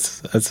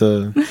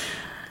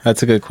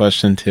good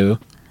question too.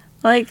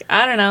 Like,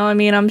 I don't know. I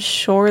mean, I'm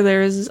sure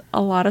there's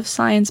a lot of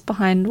science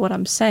behind what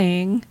I'm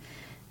saying.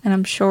 And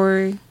I'm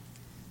sure,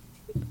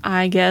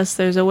 I guess,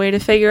 there's a way to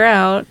figure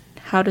out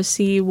how to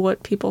see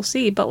what people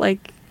see. But,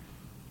 like,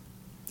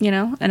 you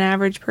know, an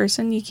average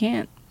person, you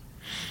can't.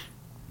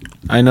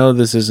 I know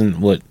this isn't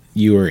what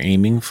you were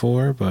aiming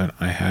for, but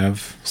I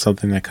have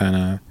something that kind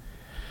of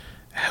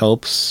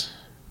helps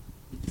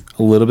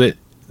a little bit,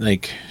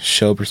 like,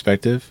 show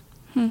perspective.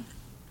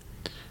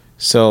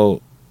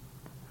 So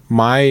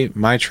my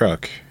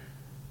truck,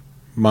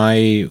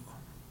 my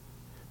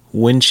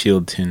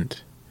windshield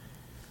tint,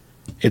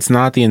 it's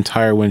not the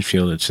entire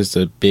windshield, it's just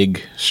a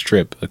big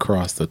strip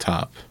across the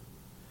top.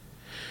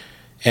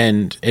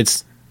 And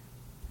it's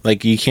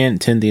like, you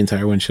can't tint the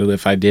entire windshield.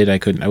 If I did, I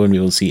wouldn't be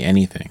able to see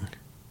anything.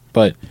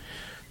 But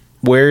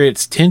where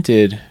it's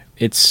tinted,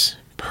 it's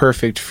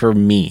perfect for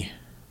me.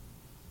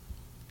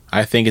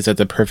 I think it's at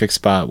the perfect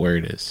spot where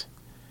it is.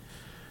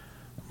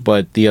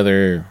 But the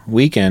other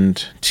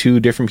weekend, 2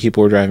 different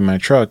people were driving my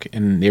truck,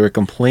 and they were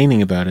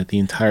complaining about it the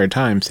entire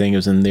time, saying it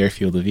was in their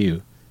field of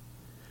view.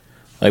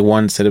 Like,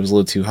 one said it was a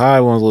little too high,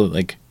 one was a little,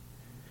 like,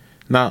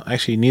 not,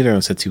 actually, neither of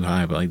them said too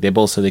high, but, like, they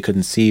both said they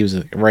couldn't see. It was,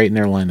 like, right in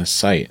their line of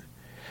sight.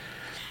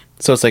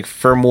 So it's like,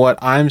 from what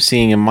I'm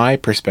seeing in my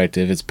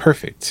perspective, it's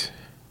perfect.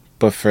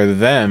 But for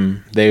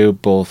them, they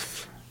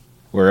both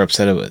were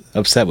upset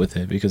with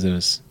it because it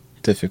was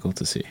difficult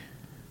to see.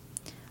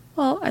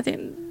 Well, I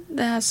think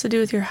that has to do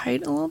with your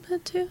height a little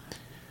bit, too.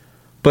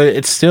 But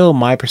it's still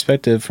my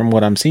perspective from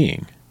what I'm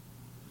seeing.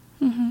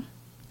 Mm-hmm.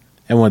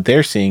 And what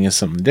they're seeing is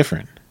something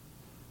different.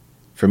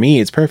 For me,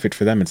 it's perfect.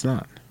 For them, it's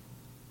not.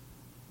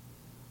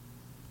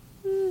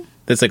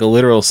 That's like a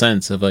literal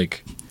sense of,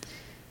 like,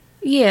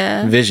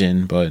 Yeah.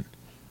 vision, but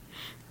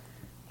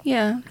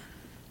Yeah.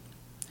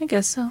 I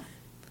guess so.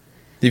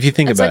 if you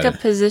think It's about like it.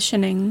 a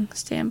positioning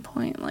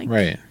standpoint. Like,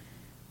 Right.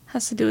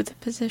 has to do with the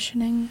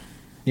positioning.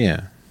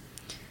 Yeah.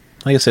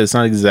 Like I said, it's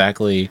not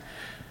exactly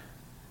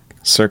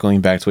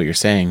circling back to what you're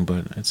saying,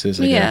 but it's just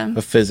like Yeah.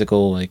 a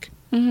physical, like,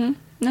 Mm-hmm.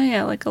 No,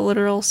 yeah, like a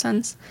literal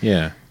sense.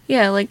 yeah.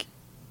 Yeah, like,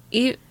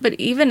 but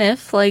even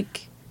if,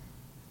 like,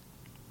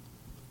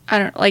 I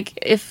don't, like,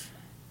 if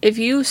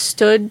you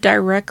stood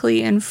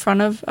directly in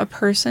front of a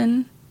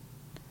person,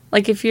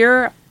 like, if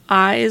your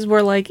eyes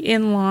were, like,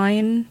 in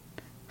line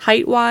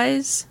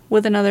height-wise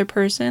with another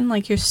person,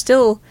 like, you're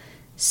still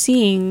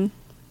seeing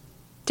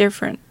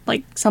different,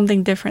 like,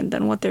 something different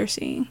than what they're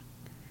seeing.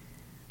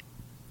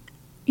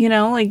 You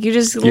know, like, you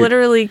just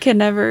literally can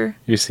never...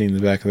 You're seeing the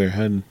back of their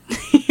head.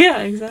 Yeah,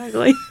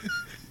 exactly.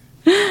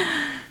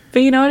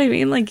 But you know what I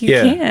mean? Like, you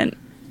Yeah. can't.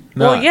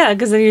 No, Well, yeah,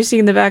 because then you're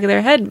seeing the back of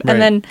their head. Right.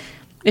 And then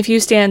if you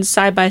stand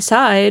side by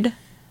side,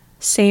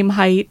 same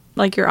height,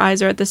 like your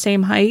eyes are at the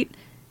same height,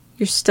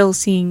 you're still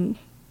seeing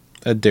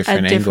A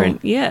different angle.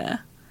 Yeah.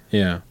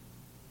 Yeah.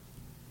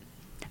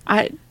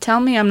 Tell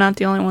me I'm not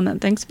the only one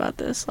that thinks about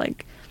this.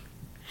 Like,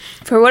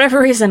 for whatever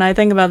reason, I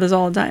think about this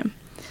all the time.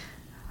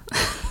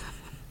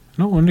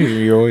 No wonder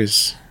you're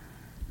always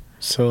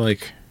so,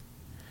 like,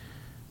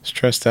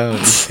 stressed out.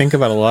 You think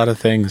about a lot of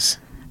things.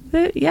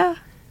 Yeah.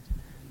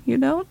 You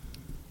don't?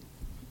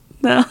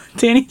 No.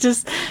 Danny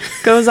just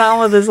goes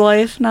on with his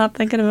life, not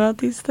thinking about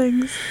these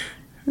things.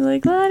 You're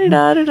like,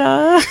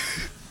 la-di-da-da-da.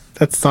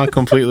 That's not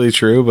completely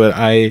true, but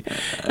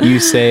you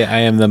say I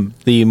am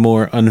the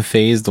more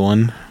unfazed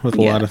one with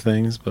a lot of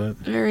things, but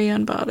very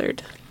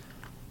unbothered.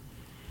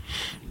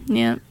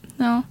 Yeah,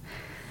 no.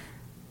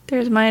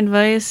 There's my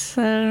advice.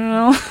 I don't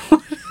know. I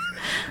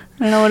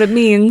don't know what it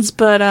means,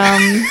 but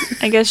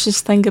I guess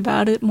just think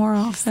about it more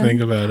often. Think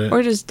about it.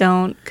 Or just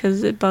don't,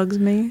 because it bugs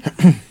me.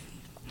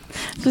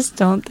 Just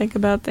don't think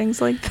about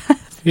things like that.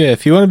 Yeah,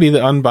 if you want to be the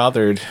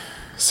unbothered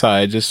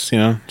side, just,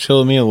 chill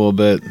with me a little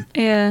bit.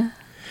 Yeah.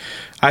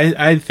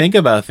 I think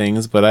about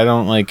things, but I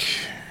don't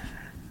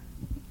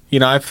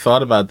I've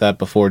thought about that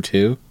before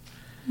too.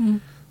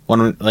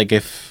 When,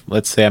 if,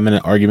 let's say I'm in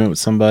an argument with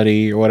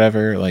somebody or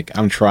whatever,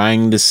 I'm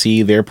trying to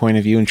see their point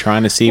of view and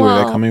trying to see where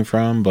they're coming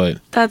from, but...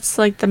 That's,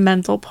 the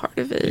mental part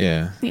of it.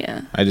 Yeah.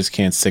 Yeah. I just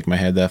can't stick my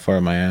head that far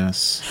in my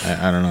ass.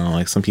 I don't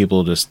know, some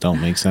people just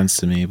don't make sense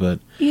to me, but...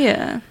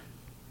 Yeah.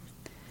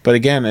 But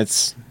again,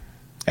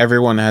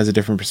 everyone has a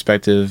different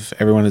perspective.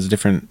 Everyone has a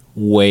different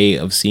way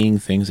of seeing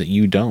things that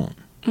you don't.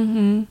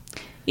 Mm-hmm.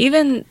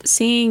 Even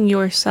seeing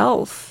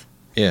yourself.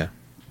 Yeah.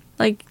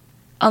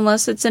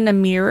 Unless it's in a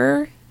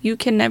mirror, you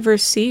can never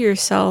see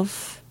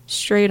yourself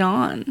straight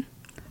on.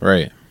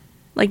 Right.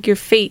 Your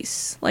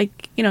face.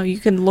 You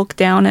can look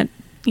down at,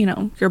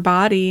 your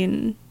body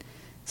and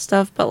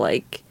stuff,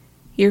 but,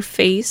 your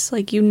face,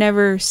 you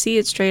never see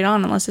it straight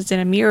on unless it's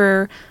in a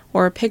mirror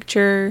or a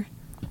picture.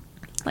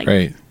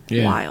 Right.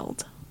 Yeah.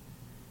 Wild.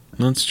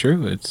 That's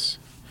true. It's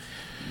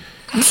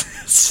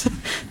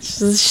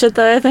just shit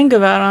that I think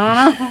about.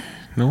 I don't know.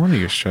 No wonder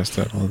you're stressed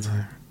out all the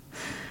time.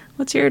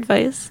 What's your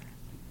advice?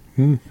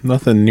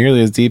 Nothing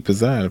nearly as deep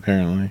as that,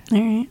 apparently.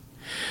 All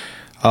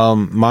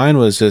right. Mine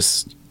was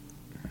just,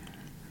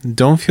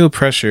 don't feel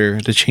pressure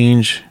to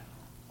change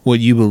what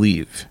you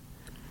believe.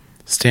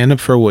 Stand up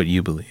for what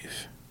you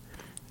believe.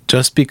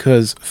 Just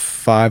because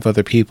 5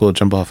 other people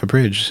jump off a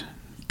bridge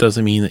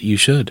doesn't mean that you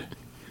should.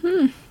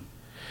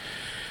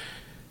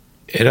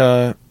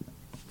 It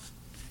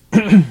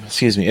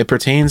excuse me, it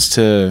pertains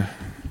to,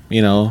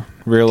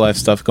 real life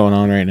stuff going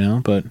on right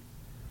now, but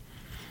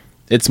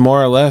it's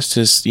more or less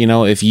just,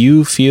 if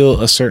you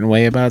feel a certain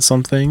way about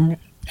something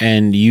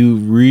and you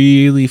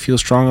really feel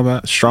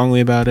strongly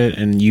about it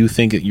and you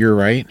think that you're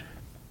right,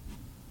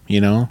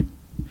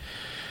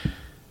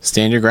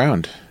 stand your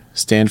ground.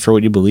 Stand for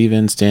what you believe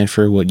in, stand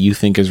for what you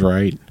think is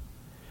right,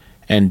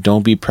 and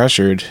don't be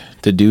pressured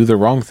to do the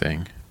wrong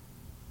thing.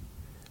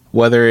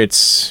 Whether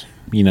it's,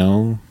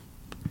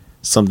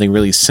 something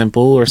really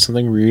simple or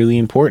something really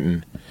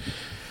important.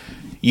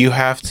 You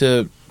have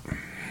to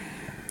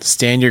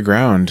stand your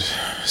ground,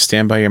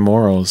 stand by your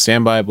morals,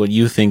 stand by what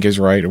you think is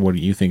right or what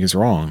you think is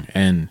wrong.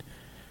 And,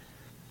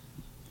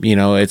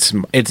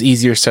 it's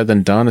easier said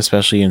than done,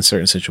 especially in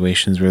certain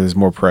situations where there's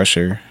more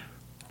pressure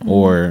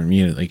or,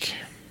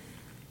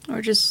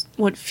 or just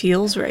what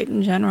feels right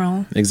in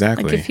general.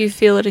 Exactly. If you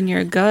feel it in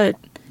your gut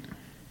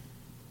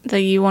that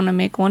you want to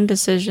make one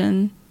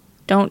decision,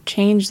 don't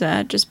change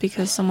that just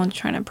because someone's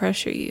trying to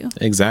pressure you.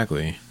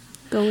 Exactly.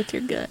 Go with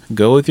your gut.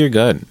 Go with your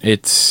gut.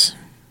 It's,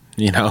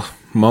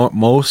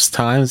 most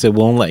times it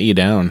won't let you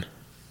down.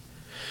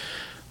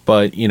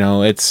 But,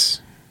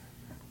 it's,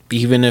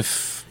 even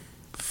if,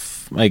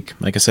 like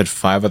I said,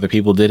 5 other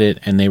people did it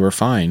and they were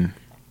fine,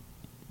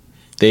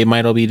 they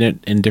might all be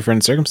in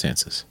different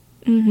circumstances.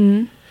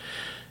 Mm-hmm.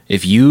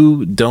 If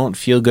you don't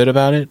feel good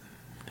about it,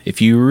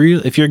 if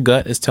your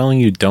gut is telling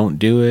you don't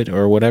do it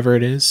or whatever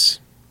it is,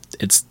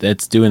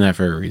 it's doing that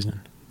for a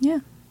reason. Yeah.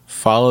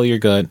 Follow your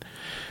gut.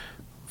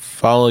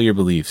 Follow your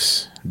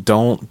beliefs.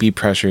 Don't be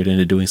pressured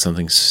into doing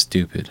something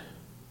stupid.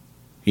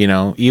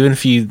 Even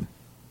if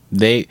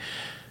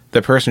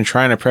the person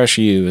trying to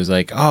pressure you is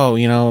like,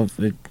 oh,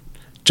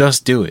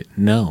 just do it.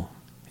 No.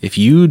 If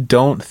you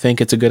don't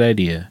think it's a good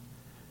idea,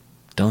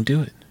 don't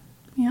do it.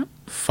 Yep.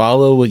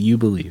 Follow what you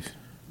believe.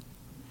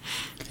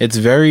 It's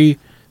very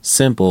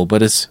simple,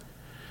 but it's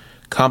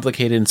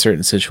complicated in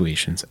certain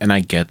situations, and I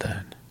get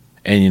that.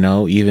 And,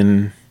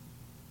 even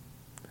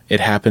it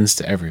happens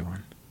to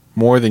everyone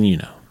more than you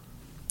know.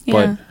 Yeah.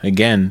 But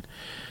again,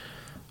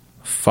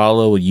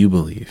 follow what you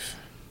believe.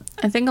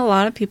 I think a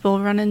lot of people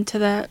run into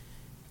that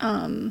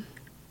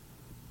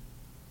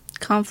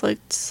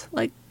conflict,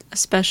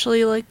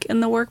 especially in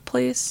the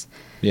workplace.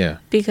 Yeah.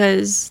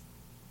 Because,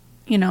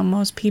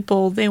 most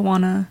people, they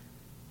want to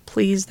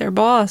please their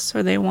boss,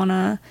 or they want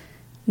to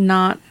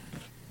not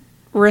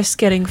risk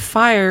getting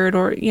fired,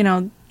 or,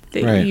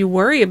 right. You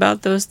worry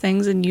about those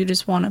things and you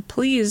just want to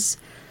please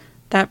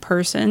that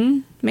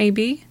person,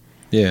 maybe.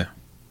 Yeah.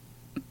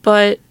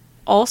 But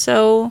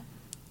also,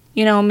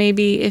 you know,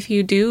 maybe if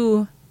you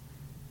do,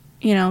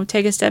 you know,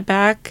 take a step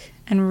back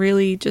and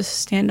really just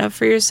stand up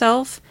for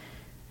yourself,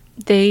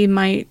 they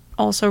might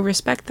also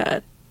respect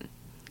that,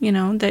 you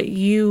know, that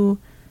you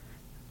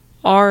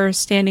are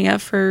standing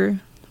up for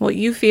what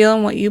you feel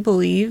and what you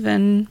believe.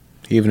 And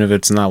even if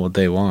it's not what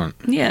they want.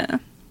 yeah,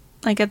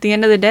 like at the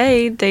end of the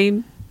day,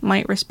 they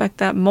might respect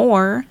that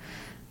more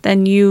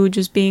than you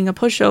just being a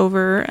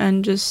pushover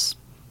and just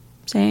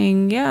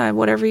saying, yeah,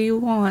 whatever you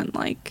want.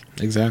 Like,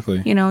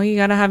 Exactly. you know, you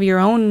gotta have your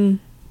own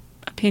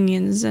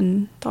opinions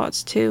and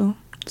thoughts too.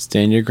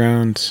 Stand your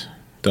ground.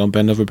 Don't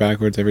bend over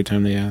backwards every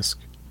time they ask.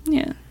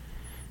 Yeah.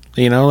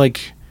 You know,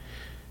 like,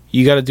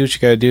 you got to do what you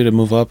got to do to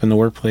move up in the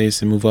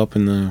workplace and move up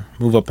in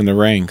the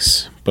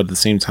ranks. But at the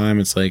same time,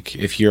 it's like,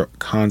 if you're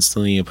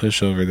constantly a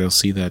pushover, they'll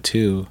see that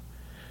too.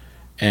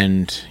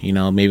 And, you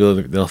know,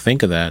 maybe they'll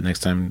think of that next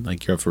time,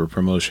 like, you're up for a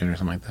promotion or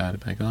something like that.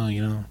 It's like, oh,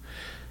 you know,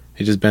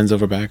 he just bends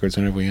over backwards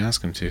whenever we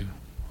ask him to.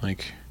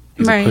 Like,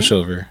 he's Right. a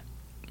pushover.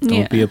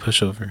 Don't be a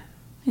pushover.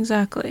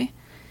 Exactly.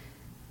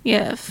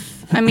 Yeah.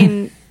 I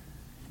mean,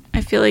 I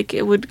feel like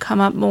it would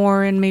come up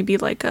more in maybe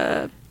like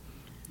a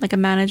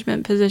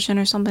management position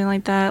or something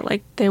like that.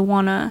 Like they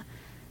want to,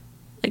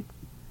 like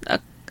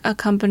a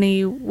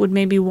company would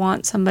maybe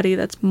want somebody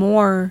that's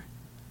more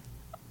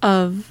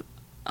of,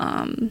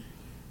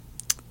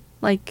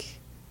 like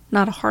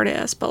not a hard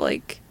ass, but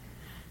like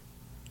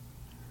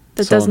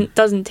that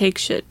doesn't take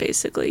shit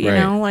basically, you Right.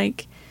 know,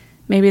 like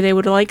maybe they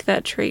would like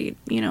that trait,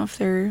 you know, if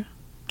they're,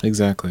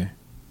 Exactly.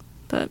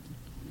 but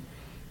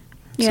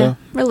yeah,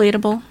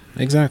 relatable.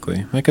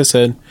 Exactly. Like I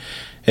said,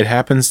 it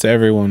happens to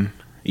everyone,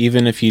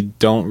 even if you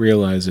don't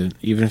realize it.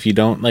 Even if you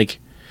don't, like,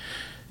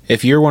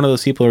 if you're one of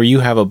those people where you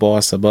have a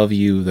boss above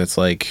you that's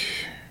like,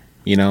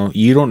 you know,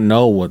 you don't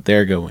know what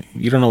they're going.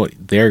 You don't know what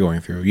they're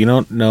going through. You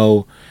don't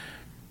know.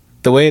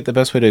 The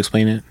best way to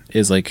explain it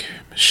is like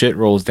shit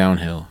rolls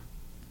downhill.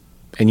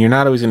 And you're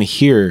not always going to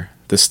hear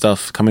the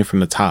stuff coming from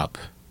the top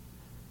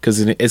because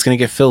it's going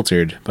to get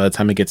filtered by the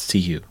time it gets to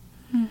you.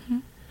 Mm-hmm.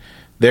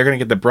 They're going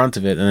to get the brunt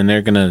of it, and then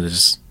they're going to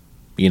just,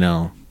 you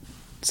know,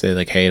 say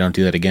like, hey, don't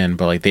do that again.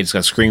 But like they just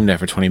got screamed at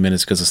for 20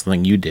 minutes because of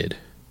something you did.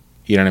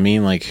 You know what I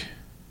mean? Like,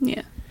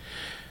 Yeah.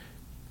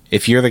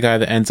 if you're the guy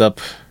that ends up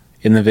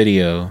in the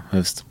video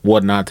of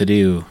what not to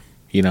do,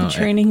 you know, The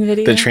training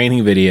video. the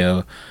training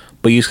video,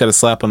 but you just got a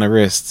slap on the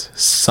wrist,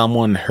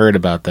 someone heard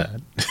about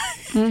that.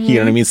 Mm-hmm. You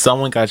know what I mean?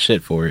 Someone got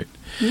shit for it.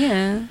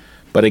 Yeah.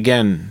 But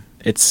again,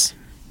 that's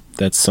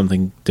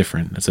something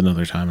different. That's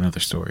another time, another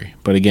story.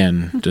 But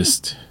again,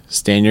 just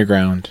stand your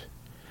ground.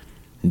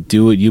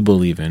 Do what you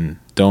believe in.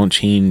 Don't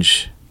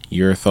change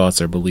your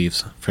thoughts or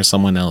beliefs for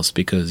someone else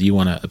because you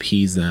want to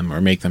appease them or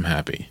make them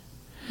happy.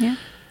 Yeah.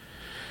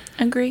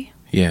 Agree.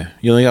 Yeah,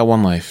 you only got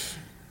one life.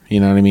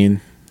 You know what I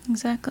mean?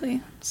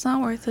 Exactly. It's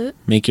not worth it.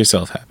 Make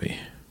yourself happy.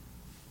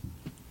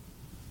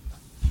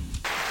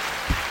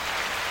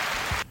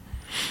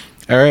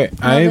 All right.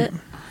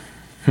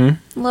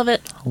 Love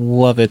it.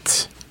 Love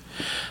it.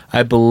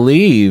 I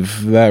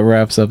believe that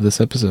wraps up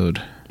this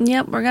episode.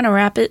 Yep, we're gonna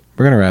wrap it.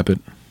 We're going to wrap it.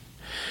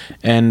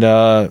 And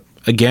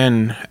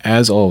again,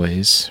 as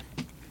always,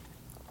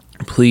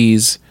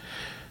 please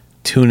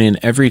tune in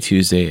every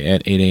Tuesday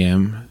at 8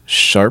 a.m.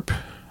 sharp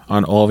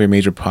on all of your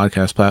major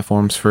podcast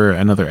platforms for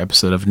another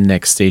episode of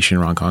Next Station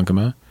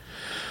Ronkonkoma.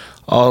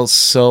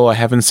 Also, I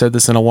haven't said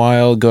this in a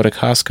while. Go to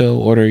Costco,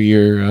 order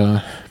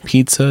your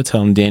pizza.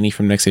 Tell them Danny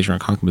from Next Station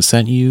Ronkonkoma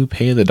sent you.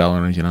 Pay the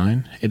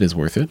 $1.99. It is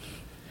worth it.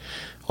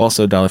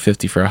 Also,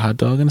 $1.50 for a hot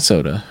dog and a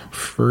soda.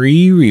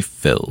 Free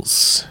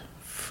refills.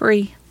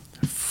 Free.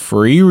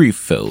 Free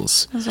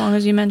refills. As long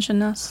as you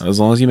mention us. As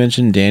long as you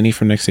mention Danny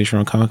from Next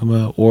Station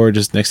Ronkonkoma, or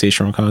just Next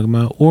Station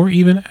Ronkonkoma, or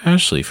even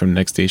Ashley from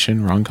Next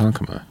Station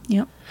Ronkonkoma.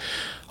 Yep.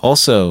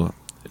 Also,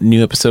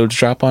 new episodes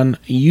drop on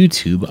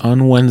YouTube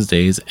on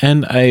Wednesdays,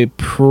 and I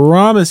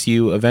promise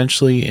you,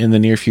 eventually in the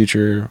near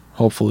future,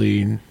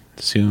 hopefully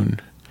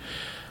soon,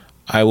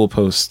 I will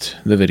post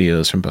the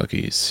videos from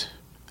Buc-ee's.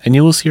 And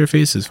you will see our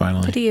faces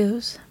finally.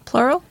 Videos.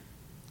 Plural?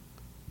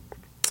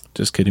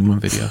 Just kidding, one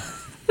video.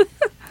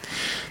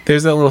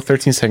 There's that little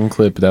 13-second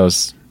clip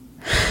that's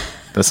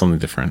something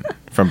different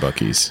from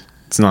Buc-ee's.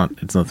 It's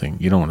nothing.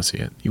 You don't want to see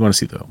it. You want to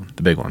see the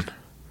big one.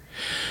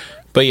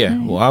 But yeah,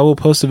 well, I will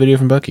post a video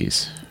from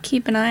Buc-ee's.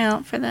 Keep an eye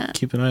out for that.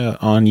 Keep an eye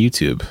out on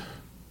YouTube.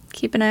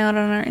 Keep an eye out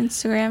on our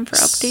Instagram for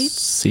updates.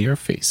 See our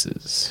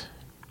faces.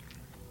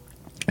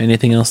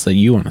 Anything else that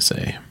you want to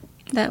say?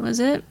 That was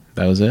it.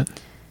 That was it?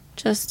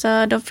 Just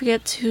don't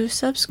forget to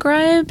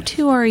subscribe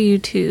to our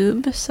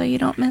YouTube so you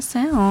don't miss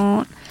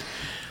out.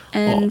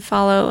 And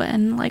follow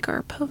and like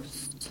our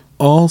posts.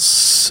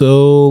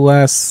 Also,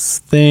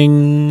 last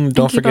thing,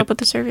 don't keep forget, up with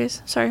the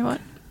surveys. Sorry,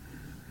 what?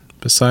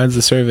 besides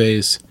the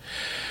surveys,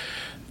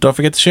 don't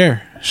forget to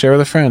share. Share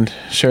with a friend.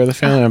 Share with a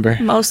family member.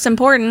 Most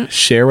important.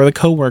 Share with a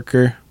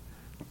coworker.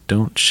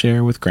 Don't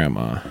share with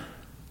grandma.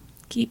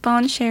 Keep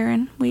on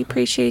sharing. We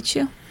appreciate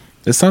you.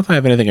 It's not that I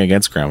have anything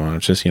against grandma.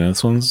 It's just,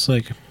 this one's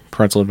like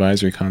parental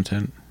advisory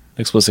content,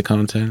 explicit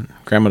content.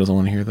 Grandma doesn't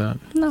want to hear that.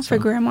 Not for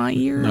grandma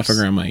ears. Not for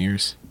grandma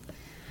ears.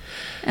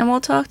 And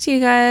we'll talk to you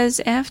guys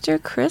after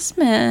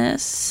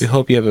Christmas. We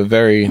hope you have a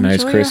very nice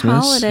Enjoy your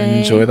Christmas. holiday.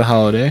 Enjoy the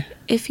holiday.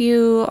 If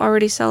you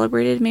already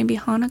celebrated maybe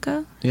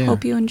Hanukkah, Yeah.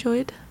 hope you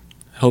enjoyed.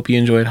 Hope you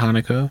enjoyed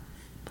Hanukkah.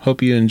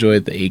 Hope you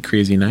enjoyed the 8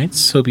 crazy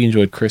nights. Hope you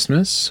enjoyed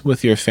Christmas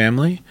with your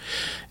family.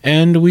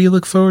 And we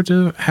look forward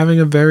to having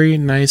a very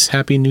nice,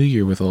 happy New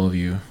Year with all of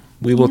you.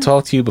 We will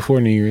talk to you before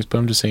New Year's, but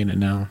I'm just saying it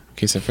now in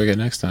case I forget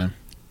next time.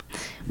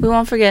 We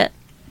won't forget.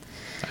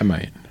 I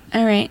might.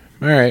 All right.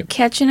 All right.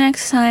 Catch you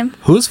next time.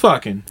 Who's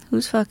fucking?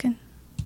 Who's fucking?